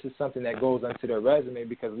volunteering, this is something that goes onto their resume,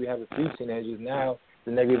 because we have a few teenagers now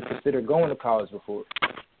that never even considered going to college before.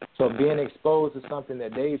 So being exposed to something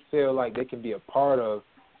that they feel like they can be a part of,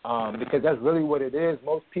 because that's really what it is.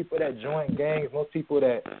 Most people that join gangs, most people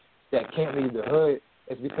that can't leave the hood,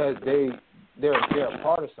 it's because they're a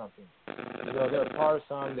part of something. You know, they're a part of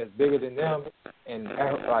something that's bigger than them, and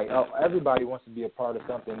like everybody wants to be a part of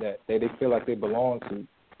something that they feel like they belong to.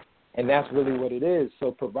 And that's really what it is.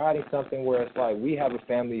 So providing something where it's like, we have a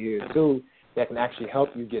family here too that can actually help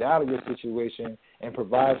you get out of your situation and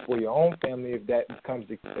provide for your own family if that becomes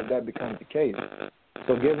the case.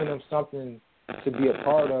 So giving them something to be a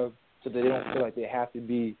part of, so that they don't feel like they have to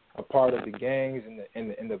be a part of the gangs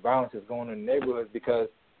and the violence that's going on in the neighborhoods, because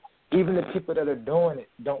Even the people that are doing it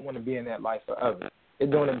don't want to be in that life forever. They're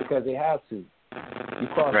doing it because they have to. You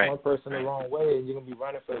cross one person the wrong way, and you're gonna be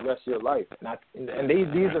running for the rest of your life. And these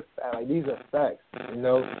are facts, you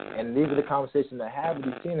know. And these are the conversations that I have with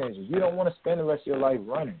these teenagers. You don't want to spend the rest of your life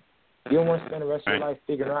running. You don't want to spend the rest of your life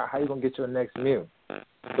figuring out how you're gonna get your next meal.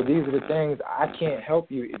 But these are the things I can't help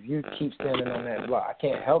you if you keep standing on that block. I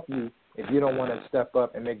can't help you if you don't want to step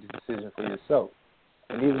up and make the decision for yourself.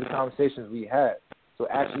 And these are the conversations we had. So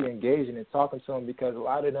actually engaging and talking to them, because a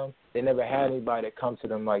lot of them, they never had anybody that come to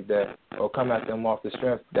them like that or come at them off the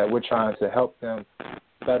strength that we're trying to help them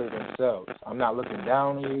better themselves. I'm not looking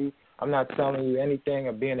down on you. I'm not telling you anything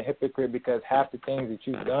or being a hypocrite, because half the things that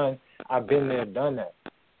you've done, I've been there, done that.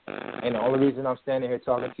 And the only reason I'm standing here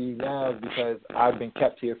talking to you now is because I've been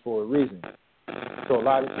kept here for a reason. So a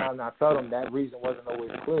lot of times I tell them that reason wasn't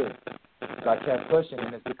always clear. So I kept pushing,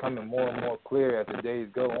 and it's becoming more and more clear as the days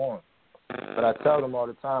go on. But I tell them all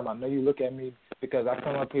the time, I know you look at me because I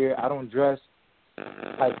come up here, I don't dress,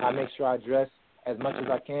 like I make sure I dress as much as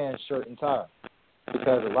I can, shirt and tie.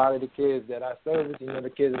 Because a lot of the kids that I service, you know, the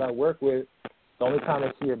kids that I work with, the only time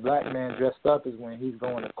they see a black man dressed up is when he's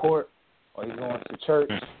going to court or he's going to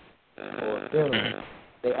church or a funeral.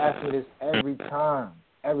 They ask me this every time,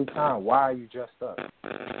 why are you dressed up?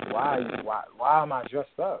 Why am I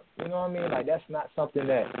dressed up? You know what I mean? Like, that's not something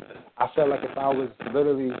that I felt like if I was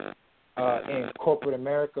literally in corporate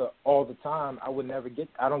America all the time, I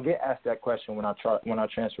don't get asked that question when I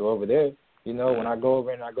transfer over there. You know, when I go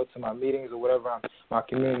over and I go to my meetings or whatever, my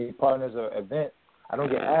community partners or events, I don't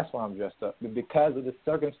get asked why I'm dressed up. But because of the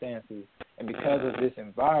circumstances and because of this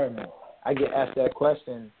environment, I get asked that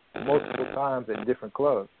question multiple times at different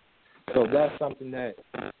clubs. So that's something that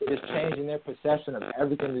is changing their perception of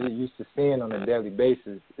everything that they're used to seeing on a daily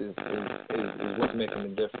basis is what's making the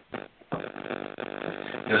difference.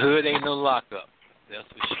 The hood ain't no lockup. That's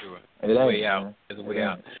for sure. It's a way out. It's a way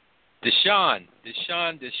out. DeSean,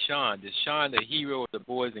 the hero of the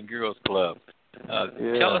Boys and Girls Club.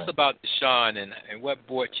 Tell us about DeSean and what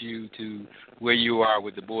brought you to where you are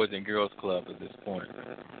with the Boys and Girls Club at this point.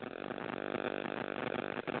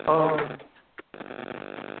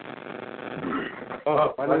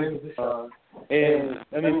 My name is DeSean, and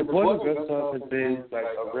I mean the Boys and Girls Club has been like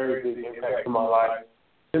a very big impact in my life,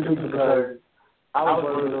 simply because I was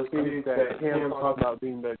one of those kids that Cam talked about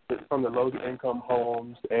being from the low-income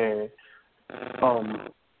homes and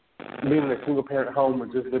being in a single-parent home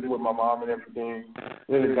and just living with my mom and everything,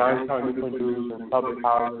 living in downtown Newport News and public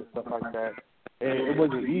houses and stuff like that. And it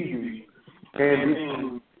wasn't easy. And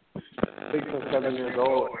being 6 or 7 years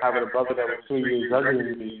old, having a brother that was 2 years younger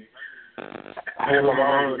than me, I had my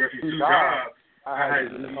mom with 2 jobs. I had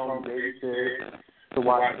to be home babysit to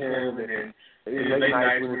watch him, and late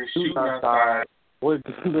nights when the shoots outside, with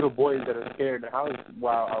the 2 little boys that are scared in the house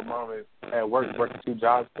while our mom is at work working 2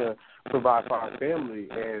 jobs to provide for our family.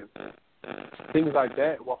 And things like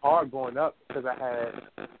that were hard growing up because I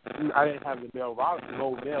didn't have the male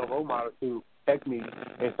role model to protect me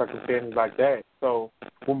in circumstances like that. So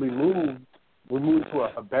when we moved to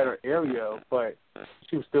a better area, but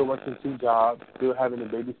she was still working 2 jobs, still having to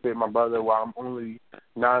babysit my brother while I'm only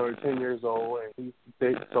 9 or 10 years old, and he's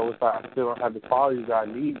 6, so it's like I still don't have the qualities I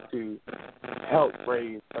need to help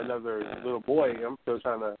raise another little boy. I'm still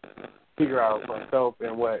trying to figure out myself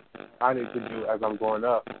and what I need to do as I'm growing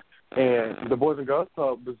up. And the Boys and Girls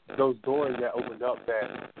Club was those doors that opened up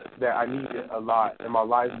that I needed a lot in my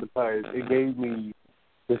life, because it gave me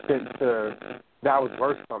the sense that I was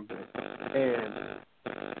worth something.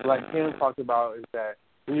 And like Kim talked about, is that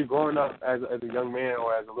when you're growing up as a young man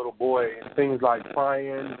or as a little boy, things like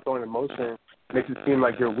crying, showing emotion makes it seem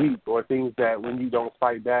like you're weak, or things that when you don't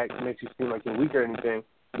fight back makes you seem like you're weak or anything.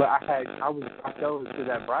 But I fell into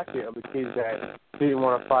that bracket of the kids that didn't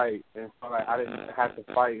want to fight, and felt like I didn't have to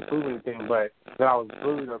fight and prove anything, but that I was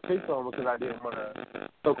really going to pick on because I didn't want to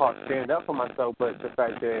so-called stand up for myself. But the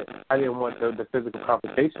fact that I didn't want the physical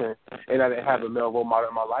confrontation, and I didn't have a male role model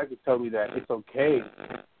in my life to tell me that it's okay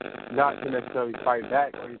not to necessarily fight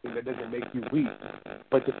back or anything that doesn't make you weak.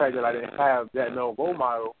 But the fact that I didn't have that male role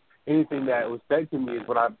model, anything that was said to me is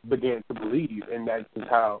what I began to believe, and that's just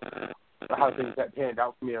how things that panned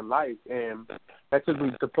out for me in life. And that took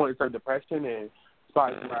me to points of depression and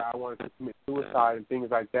spots where I wanted to commit suicide and things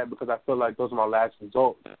like that, because I feel like those were my last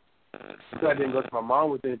results. So I didn't go to my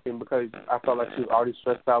mom with anything because I felt like she was already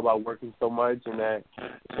stressed out about working so much, and that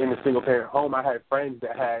in a single-parent home, I had friends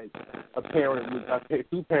that had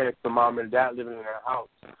 2 parents, a mom and dad living in their house.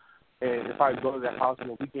 And if I go to their house on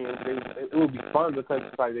the weekends, it would be fun because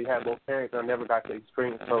it's like they had both parents, and I never got to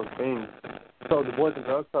experience those things. So the Boys and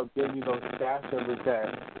Girls Club gave me those staff members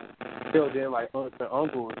that filled in like aunts and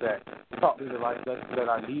uncles that taught me the life lessons that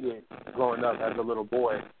I needed growing up as a little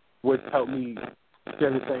boy, which helped me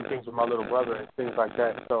share the same things with my little brother and things like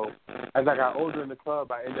that. So as I got older in the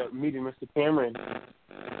club, I ended up meeting Mr. Cameron,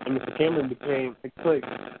 and Mr. Cameron became a click.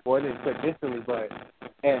 Well, it didn't click instantly, but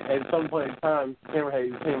at some point in time,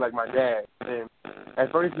 Cameron became like my dad. And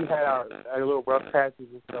at first, we had our little rough patches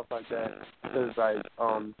and stuff like that. Because like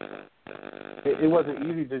it wasn't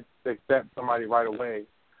easy to accept somebody right away,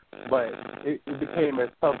 but it became a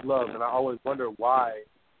tough love, and I always wondered why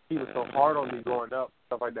he was so hard on me growing up,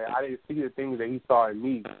 stuff like that. I didn't see the things that he saw in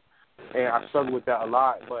me, and I struggled with that a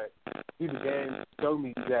lot. But he began to show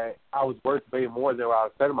me that I was worth way more than what I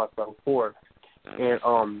was setting myself for,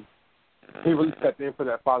 and he really stepped in for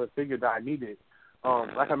that father figure that I needed.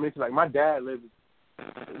 Like I mentioned, like my dad lives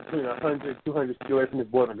between 100, 200 feet away from his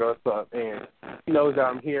Boys and Girls Club, and he knows that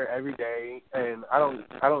I'm here every day, and I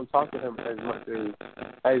don't talk to him as much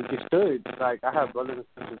as it should. Like I have brothers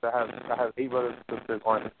and sisters. I have 8 brothers and sisters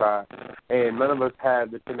on his side, and none of us have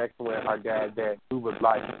the connection with our dad that we would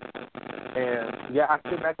like. And yeah, I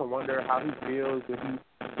sit back and wonder how he feels if he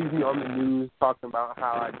sees me on the news talking about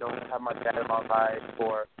how I don't have my dad in my life,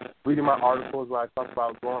 or reading my articles where I talk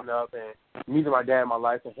about growing up and meeting my dad in my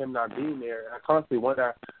life and him not being there. And I constantly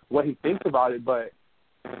wonder what he thinks about it, but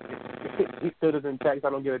he still doesn't text. I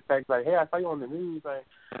don't get a text like, hey, I saw you on the news, like,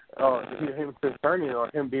 him concerning or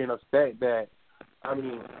him being upset that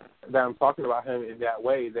I'm talking about him in that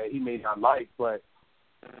way that he may not like, but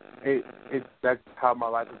that's how my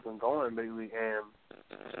life has been going lately, and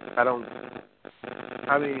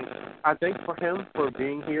I thank for him for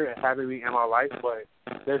being here and having me in my life, but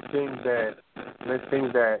there's things that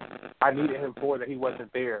I needed him for that he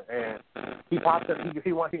wasn't there. And he popped up.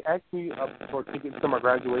 He asked me for tickets to my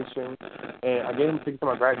graduation, and I gave him tickets to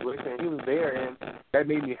my graduation, and he was there, and that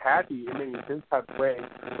made me happy. It made me feel type of way.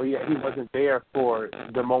 But yeah, he wasn't there for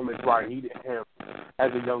the moments where I needed him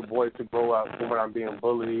as a young boy to grow up, and when I'm being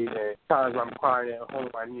bullied, and times when I'm crying at home,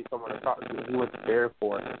 I need someone to talk to. He wasn't there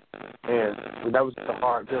for it. And that was just a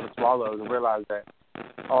hard pill to swallow, to realize that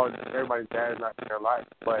everybody's dad is not in their life.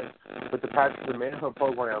 But with the Path to Manhood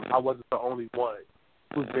program, I wasn't the only one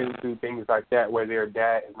who's been through things like that where their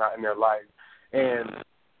dad is not in their life. And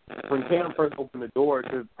when Cam first opened the door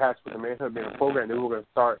to Path to Manhood being a program that we were going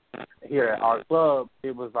to start here at our club,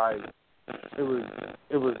 it was a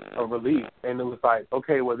relief. And it was like,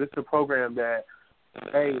 okay, well, this is a program that,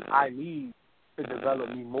 hey, I need to develop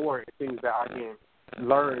me more in things that I can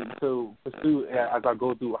learn to pursue as I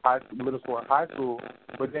go through middle school and high school,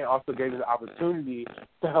 but then also gave me the opportunity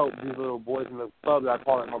to help these little boys in the club that I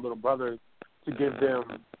call my little brothers, to give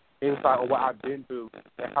them insight on what I've been through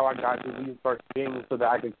and how I got to these first things so that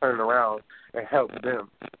I can turn it around and help them.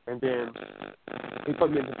 And then he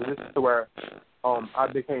put me in a position to where I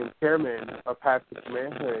became chairman of Path to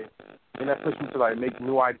Manhood, and that pushed me to like make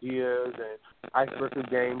new ideas and icebreaker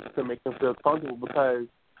games to make them feel comfortable, because,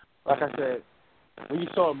 like I said, when you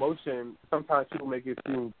show emotion, sometimes people make it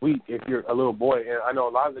seem weak if you're a little boy. And I know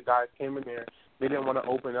a lot of the guys came in there, they didn't want to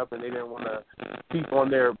open up and they didn't want to speak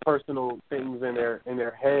on their personal things in their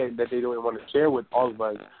head that they didn't want to share with all of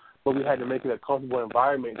us. But we had to make it a comfortable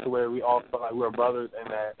environment to where we all felt like we were brothers,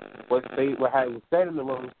 and that what was said in the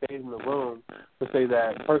room stayed in the room, to say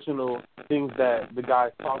that personal things that the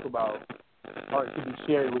guys talk about aren't to be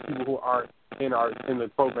shared with people who aren't in the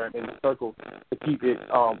program, in the circle, to keep it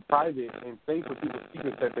private and safe for people's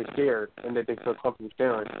secrets that they share and that they feel comfortable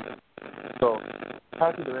sharing. So,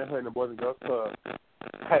 Patrick the Manhood and the Boys and Girls Club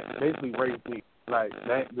has basically raised me. Like,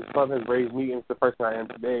 this club has raised me into the person I am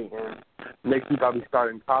today. And next week I'll be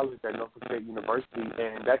starting college at Norfolk State University,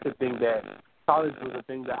 and that's the thing that college was a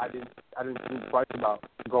thing that I didn't think twice about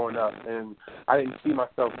growing up, and I didn't see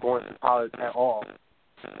myself going to college at all.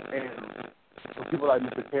 And for people like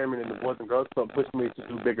Mr. Cameron and the Boys and Girls Club pushed me to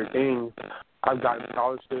do bigger things. I've gotten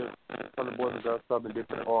scholarships from the Boys and Girls Club and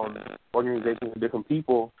different organizations and different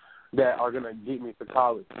people that are going to get me to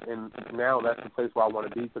college. And now that's the place where I want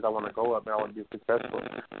to be, because I want to go up and I want to be successful.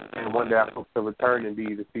 And one day I hope to return and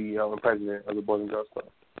be the CEO and president of the Boys and Girls Club.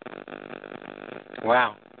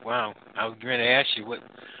 Wow. I was going to ask you, what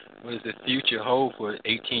does the future hold for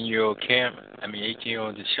 18-year-old Cameron?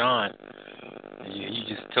 18-year-old DeSean. You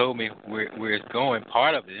just told me where it's going,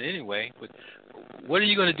 part of it anyway. But what are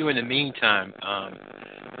you going to do in the meantime?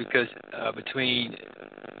 Because between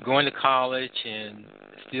going to college and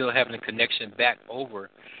still having a connection back over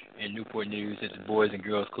in Newport News at the Boys and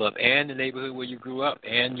Girls Club and the neighborhood where you grew up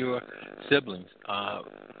and your siblings,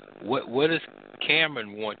 what does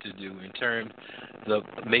Cameron want to do in terms of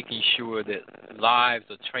making sure that lives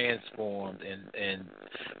are transformed, and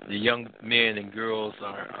the young men and girls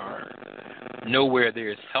are know where there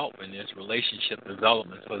is help and there's relationship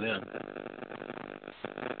development for them.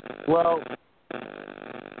 Well,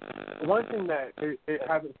 one thing that it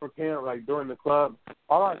happens for camp, like during the club,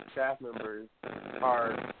 all our staff members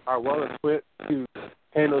are well equipped to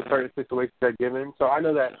handle certain situations they're given. So I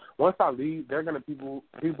know that once I leave, they're gonna people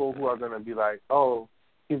who are gonna be like, oh,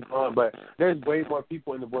 he's gone. But there's way more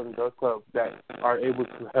people in the Boys and Girls Club that are able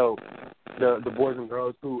to help the boys and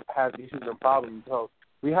girls who have issues and problems. So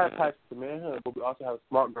we have Passion to Manhood, but we also have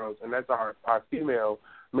Smart Girls, and that's our female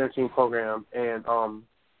mentoring program. And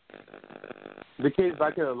the kids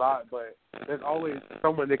like it a lot, but there's always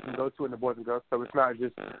someone they can go to in the Boys and Girls Club. It's not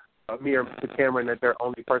just me or Mr. Cameron that they're the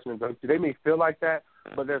only person to go to. They may feel like that,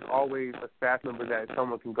 but there's always a staff member that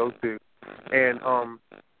someone can go to. And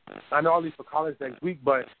I know I'll leave for college next week,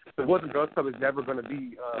 but the Boys and Girls Club is never going to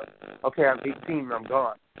be, okay, I'm 18 and I'm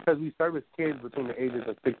gone. Because we service kids between the ages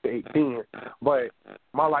of 6 to 18. But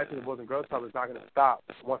my life in the Boys and Girls Club is not going to stop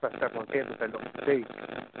once I step on campus at North State.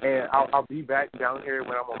 And I'll be back down here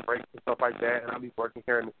when I'm on breaks and stuff like that, and I'll be working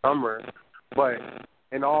here in the summer. But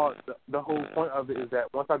in all, the whole point of it is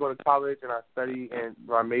that once I go to college and I study and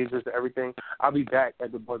my majors and everything, I'll be back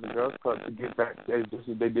at the Boys and Girls Club to get back as just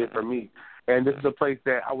as they did for me. And this is a place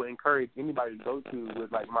that I would encourage anybody to go to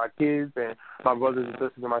with, like, my kids and my brothers and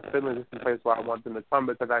sisters and my siblings. This is a place where I want them to come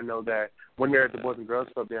because I know that when they're at the Boys and Girls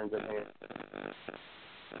Club, they're in good hands.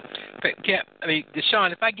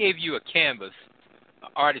 DeSean, if I gave you a canvas, an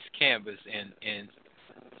artist canvas, and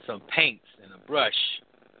some paints and a brush,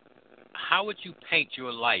 how would you paint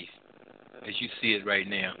your life as you see it right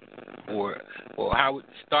now? Or how would,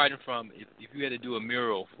 starting from, if you had to do a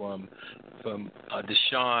mural from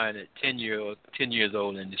DeSean at 10 years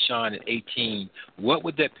old and DeSean at 18, what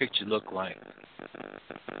would that picture look like?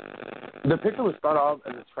 The picture would start off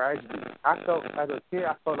as a tragedy. As a kid,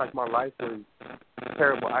 I felt like my life was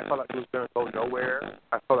terrible. I felt like it was going to go nowhere.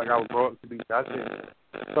 I felt like I would grow up to be nothing.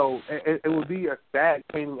 So it would be a sad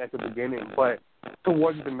painting at the beginning, but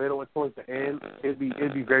towards the middle and towards the end, it'd be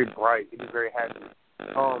very bright. It'd be very happy.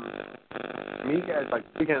 Me as like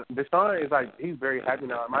speaking, DeSean is like, he's very happy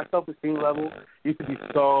now. My self-esteem level used to be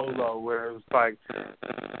so low, where it was like,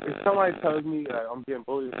 if somebody tells me I'm getting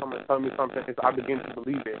bullied, or someone tells me something, I begin to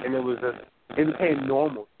believe it, and it became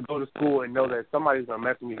normal to go to school and know that somebody's gonna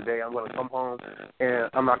mess with me today. I'm gonna come home and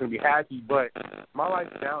I'm not gonna be happy. But my life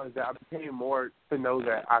now is that I became more to know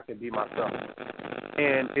that I can be myself.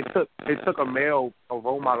 And it took a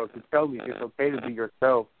role model to tell me it's okay to be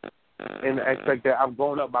yourself. And the aspect that I'm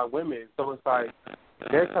grown up by women, so it's like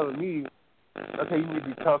they're telling me, okay, you need to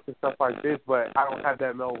be tough and stuff like this, but I don't have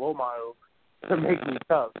that male role model to make me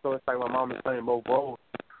tough. So it's like my mom is playing both roles.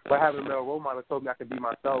 But having a male role model told me I could be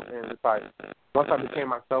myself, and it's like once I became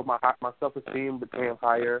myself, my self-esteem became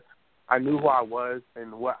higher. I knew who I was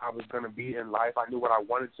and what I was going to be in life. I knew what I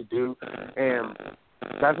wanted to do, and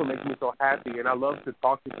that's what makes me so happy. And I love to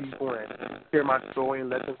talk to people and share my story and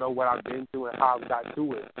let them know what I've been through and how I got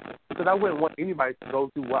through it. Because I wouldn't want anybody to go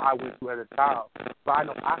through what I went through as a child. But I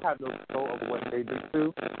know I have no control over what they did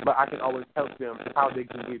through, but I can always help them how they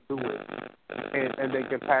can get through it. And they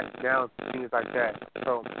can pass it down to things like that.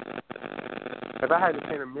 So if I had to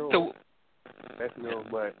paint a mural, that's a mural,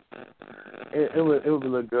 but it would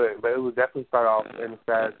look good. But it would definitely start off in a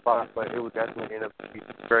sad spot, but it would definitely end up being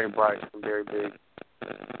very bright and very big.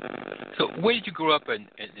 So where did you grow up in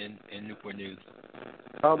Newport News?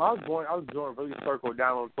 I was doing really circle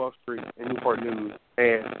down on 12th Street in Newport News,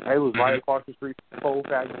 and it was right across the street from the coal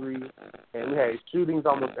factory, and we had shootings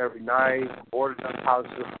almost every night, boarded up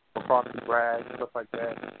houses across the grass, stuff like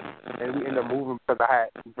that, and we ended up moving because I had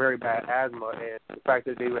very bad asthma, and the fact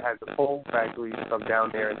that they would have the coal factory stuff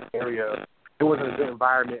down there in the area, it wasn't a good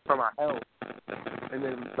environment for my health, and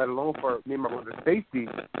then let alone for me and my brother's safety,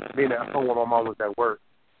 being at home when my mom was at work.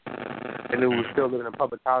 And then we were still living in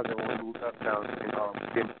public housing when we moved up down in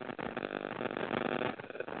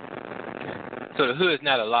So the hood is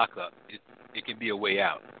not a lockup. It can be a way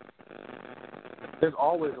out. There's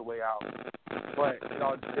always a way out, but it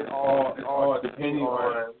all depends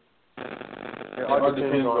on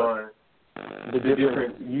the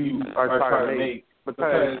difference you are trying to make.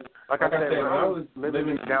 Because like I said, when I was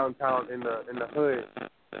living downtown in the hood,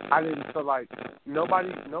 I didn't feel like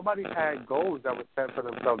nobody had goals that were set for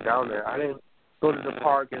themselves down there. I didn't go to the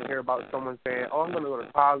park and hear about someone saying, "Oh, I'm going to go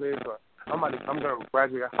to college," or I'm going to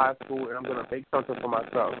graduate high school and I'm going to make something for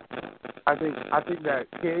myself. I think that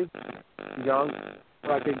kids, young,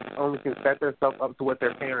 like they only can set themselves up to what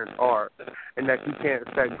their parents are, and that you can't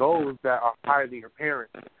set goals that are higher than your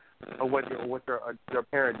parents. of what your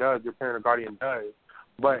parent does, your parent or guardian does.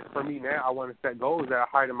 But for me now, I want to set goals that are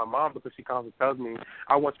higher than my mom because she constantly tells me,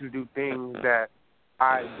 I want you to do things that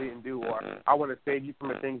I didn't do, or I want to save you from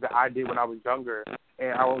the things that I did when I was younger,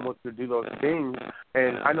 and I want you to do those things.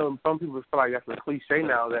 And I know some people feel like that's a cliche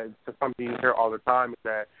now, that it's something you hear all the time, is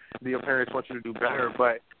that your parents want you to do better,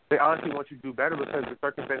 but they honestly want you to do better because the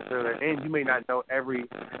circumstances they're in, you may not know every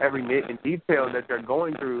nit and detail that they're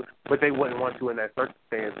going through, but they wouldn't want you in that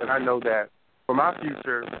circumstance. And I know that for my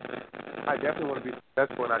future, I definitely want to be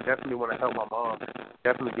successful, and I definitely want to help my mom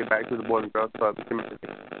definitely get back to the Boys and Girls Club community.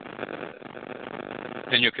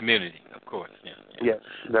 In your community, of course. Yeah. Yes,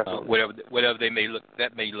 definitely. Whatever they may look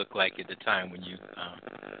like at the time when you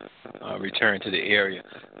return to the area.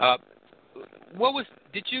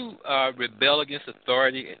 Did you rebel against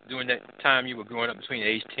authority during that time you were growing up between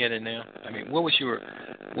age 10 and now? I mean, what was your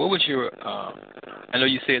I know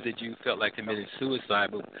you said that you felt like committing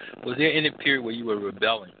suicide, but was there any period where you were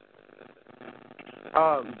rebelling?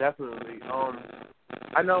 Definitely.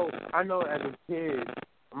 I know as a kid,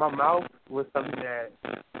 my mouth was something that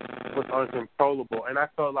was uncontrollable, and I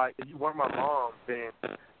felt like if you weren't my mom, then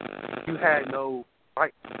you had no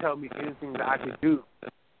right to tell me anything that I could do.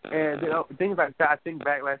 And things like that. I think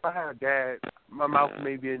back, like if I had a dad, my mouth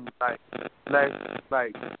may be less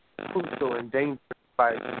crucial and dangerous,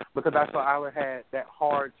 because I thought I would have that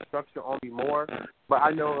hard structure on me more. But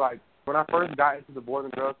I know, like when I first got into the Boys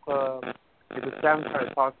and Girls Club, if the staff was trying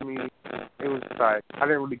to talk to me, it was like I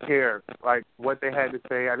didn't really care like what they had to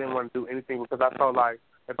say. I didn't want to do anything because I felt like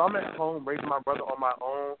if I'm at home raising my brother on my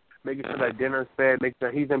own, making sure that dinner's fed, making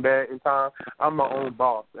sure he's in bed in time, I'm my own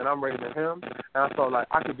boss, and I'm raising him, and I felt like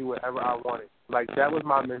I could do whatever I wanted. Like, that was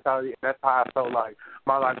my mentality, and that's how I felt like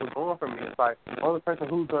my life was going for me. It's like, the only person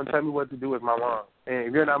who's going to tell me what to do is my mom. And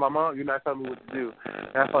if you're not my mom, you're not telling me what to do.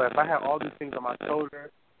 And I felt like if I had all these things on my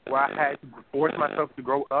shoulders where I had to force myself to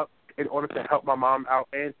grow up in order to help my mom out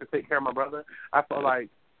and to take care of my brother, I felt like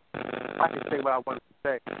I could say what I wanted to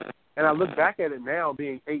say. And I look back at it now,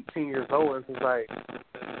 being 18 years old, and it's like,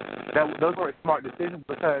 those weren't smart decisions,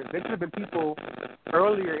 because there could have been people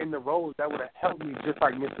earlier in the road that would have helped me, just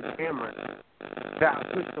like Mr. Cameron, that I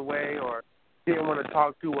pushed away or didn't want to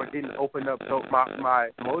talk to or didn't open up my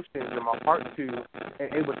emotions and my heart to,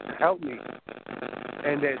 and it was to help me.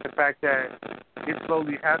 And that the fact that it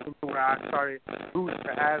slowly happened to where I started losing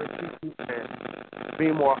the attitude and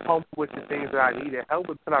being more humble with the things that I needed help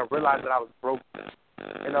with, until I realized that I was broken.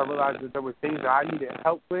 And I realized that there were things that I needed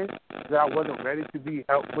help with that I wasn't ready to be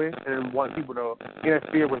helped with, and didn't want people to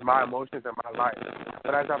interfere with my emotions and my life.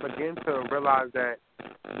 But as I began to realize that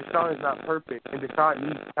DeSean is not perfect, and DeSean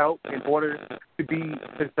needs help in order to be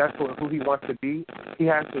successful in who he wants to be, he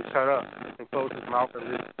has to shut up and close his mouth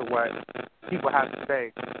and listen to what people have to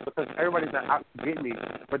say. Because everybody's not out to get me,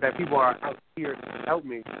 but that people are out here to help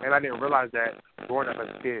me. And I didn't realize that growing up as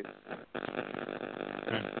a kid.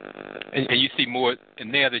 And you see more,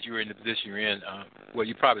 and now that you're in the position you're in, well,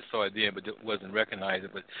 you probably saw it then, but it wasn't recognized.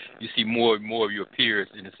 But you see more and more of your peers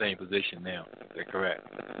in the same position now. Is that correct?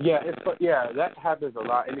 Yeah, that happens a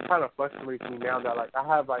lot, and it kind of frustrates me now that I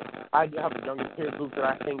have a younger peer group that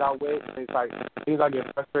I hang out with, and it's like things I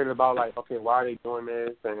get frustrated about, like, okay, why are they doing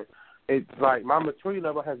this? And it's like my maturity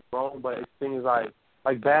level has grown, but it's things like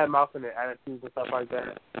bad mouthing and attitudes and stuff like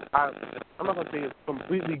that. I'm not gonna say it's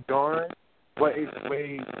completely gone, but it's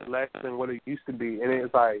way less than what it used to be. And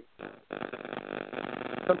it's like,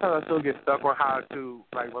 sometimes I still get stuck on how to,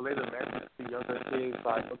 like, relate a message to younger kids.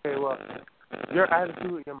 Like, okay, well, your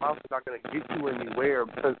attitude and your mouth is not going to get you anywhere,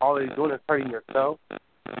 because all they're doing is hurting yourself.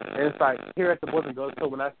 And it's like, here at the Boys and Girls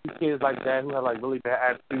Club, when I see kids like that who have, like, really bad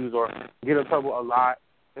attitudes or get in trouble a lot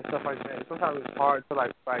and stuff like that, sometimes it's hard to,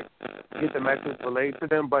 like get the message relayed to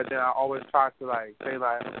them. But then I always try to, like, say,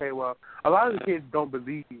 like, okay, well, a lot of the kids don't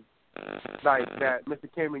believe like that Mr.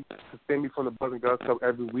 Cameron used to send me from the Boys and Girls Club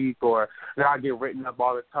every week, or that I get written up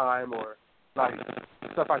all the time, or like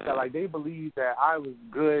stuff like that. Like, they believe that I was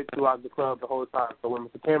good throughout the club the whole time. So when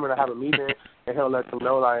Mr. Cameron will have a meeting and he'll let them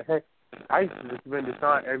know, like, hey, I used to just been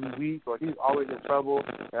DeSean every week, or he's always in trouble,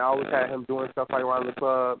 and I always had him doing stuff like around the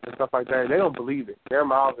club and stuff like that. They don't believe it. Their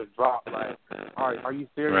mouths are dropped. Like, all right, are you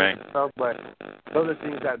serious? Right. And stuff. But those are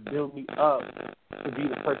things that build me up to be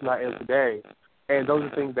the person I am today. And those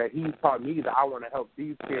are things that he's taught me that I want to help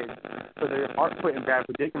these kids so they aren't put in bad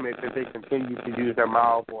predicaments if they continue to use their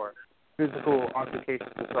mouth or physical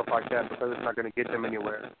altercations and stuff like that, because it's not going to get them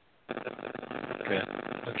anywhere.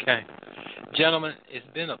 Okay. Gentlemen, it's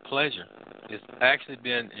been a pleasure. it's actually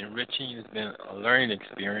been enriching. It's been a learning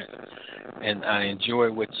experience, and I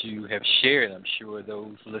enjoy what you have shared. I'm sure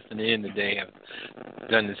those listening in today have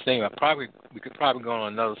done the same. We could probably go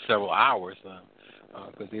on another several hours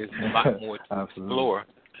because there's a lot more to explore,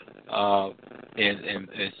 and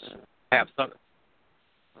it's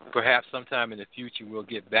perhaps sometime in the future we'll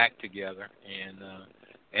get back together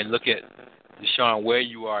and look at DeSean where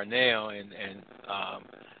you are now and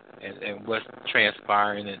what's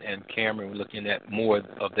transpiring, and Cameron looking at more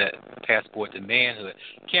of that passport to manhood.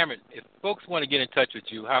 Cameron, if folks want to get in touch with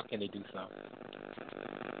you, how can they do so?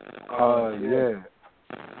 Yeah.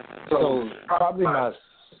 So probably my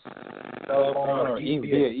cell phone or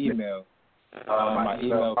via email. My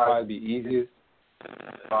email will probably be easiest.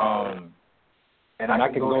 And I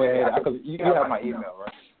can go ahead. You have my email,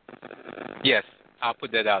 right? Yes, I'll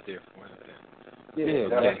put that out there for you. Yeah,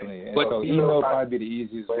 definitely. And so email will probably be the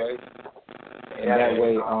easiest way. And that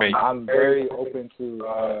way, I'm very open to,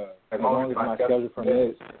 as long as my schedule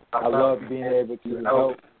permits, I love being able to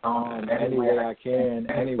help any way I can,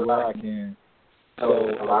 anywhere I can. So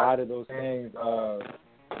a lot of those things,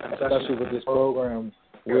 especially with this program,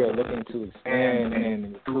 we're looking to expand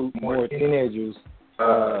and recruit more teenagers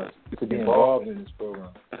to be involved in this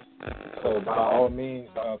program. So by all means,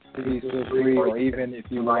 please feel free, or even if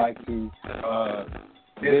you would like to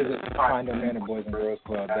visit Find a Man and Boys and Girls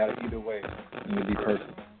Club, either way, it would be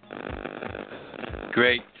perfect.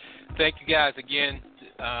 Great. Thank you guys again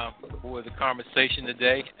for the conversation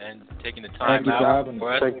today and taking the time out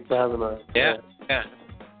for us. Thank you for having us.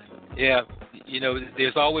 Yeah. You know,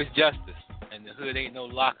 there's always justice, and the hood ain't no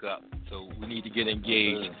lockup, so we need to get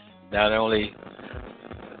engaged, not only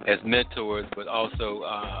as mentors, but also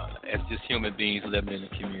as just human beings living in the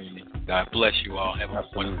community. God bless you all. Have a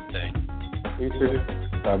wonderful day. You too.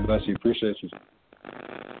 God bless you. Appreciate you.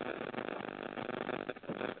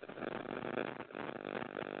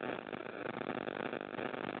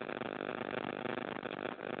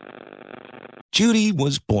 Judy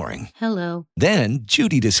was boring. Hello. Then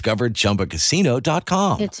Judy discovered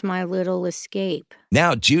JustUs.com. It's my little escape.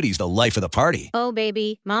 Now Judy's the life of the party. Oh,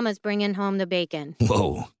 baby, mama's bringing home the bacon.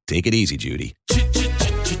 Whoa, take it easy, Judy.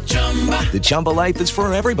 The Chumba life is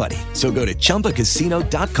for everybody. So go to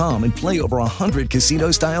ChumbaCasino.com and play over 100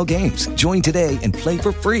 casino-style games. Join today and play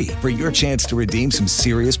for free for your chance to redeem some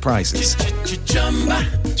serious prizes.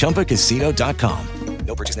 ChumbaCasino.com.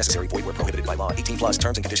 No purchase necessary. Void where prohibited by law. 18+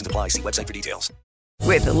 terms and conditions apply. See website for details.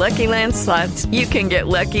 With the Lucky Land Slots, you can get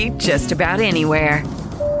lucky just about anywhere.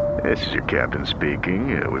 This is your captain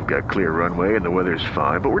speaking. We've got clear runway and the weather's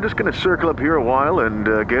fine, but we're just going to circle up here a while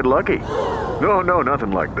and get lucky. No,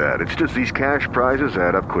 nothing like that. It's just these cash prizes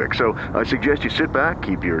add up quick. So I suggest you sit back,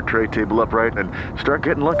 keep your tray table upright, and start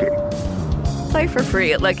getting lucky. Play for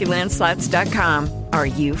free at LuckyLandSlots.com. Are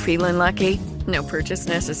you feeling lucky? No purchase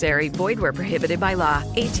necessary. Void where prohibited by law.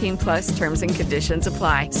 18+ terms and conditions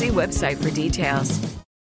apply. See website for details.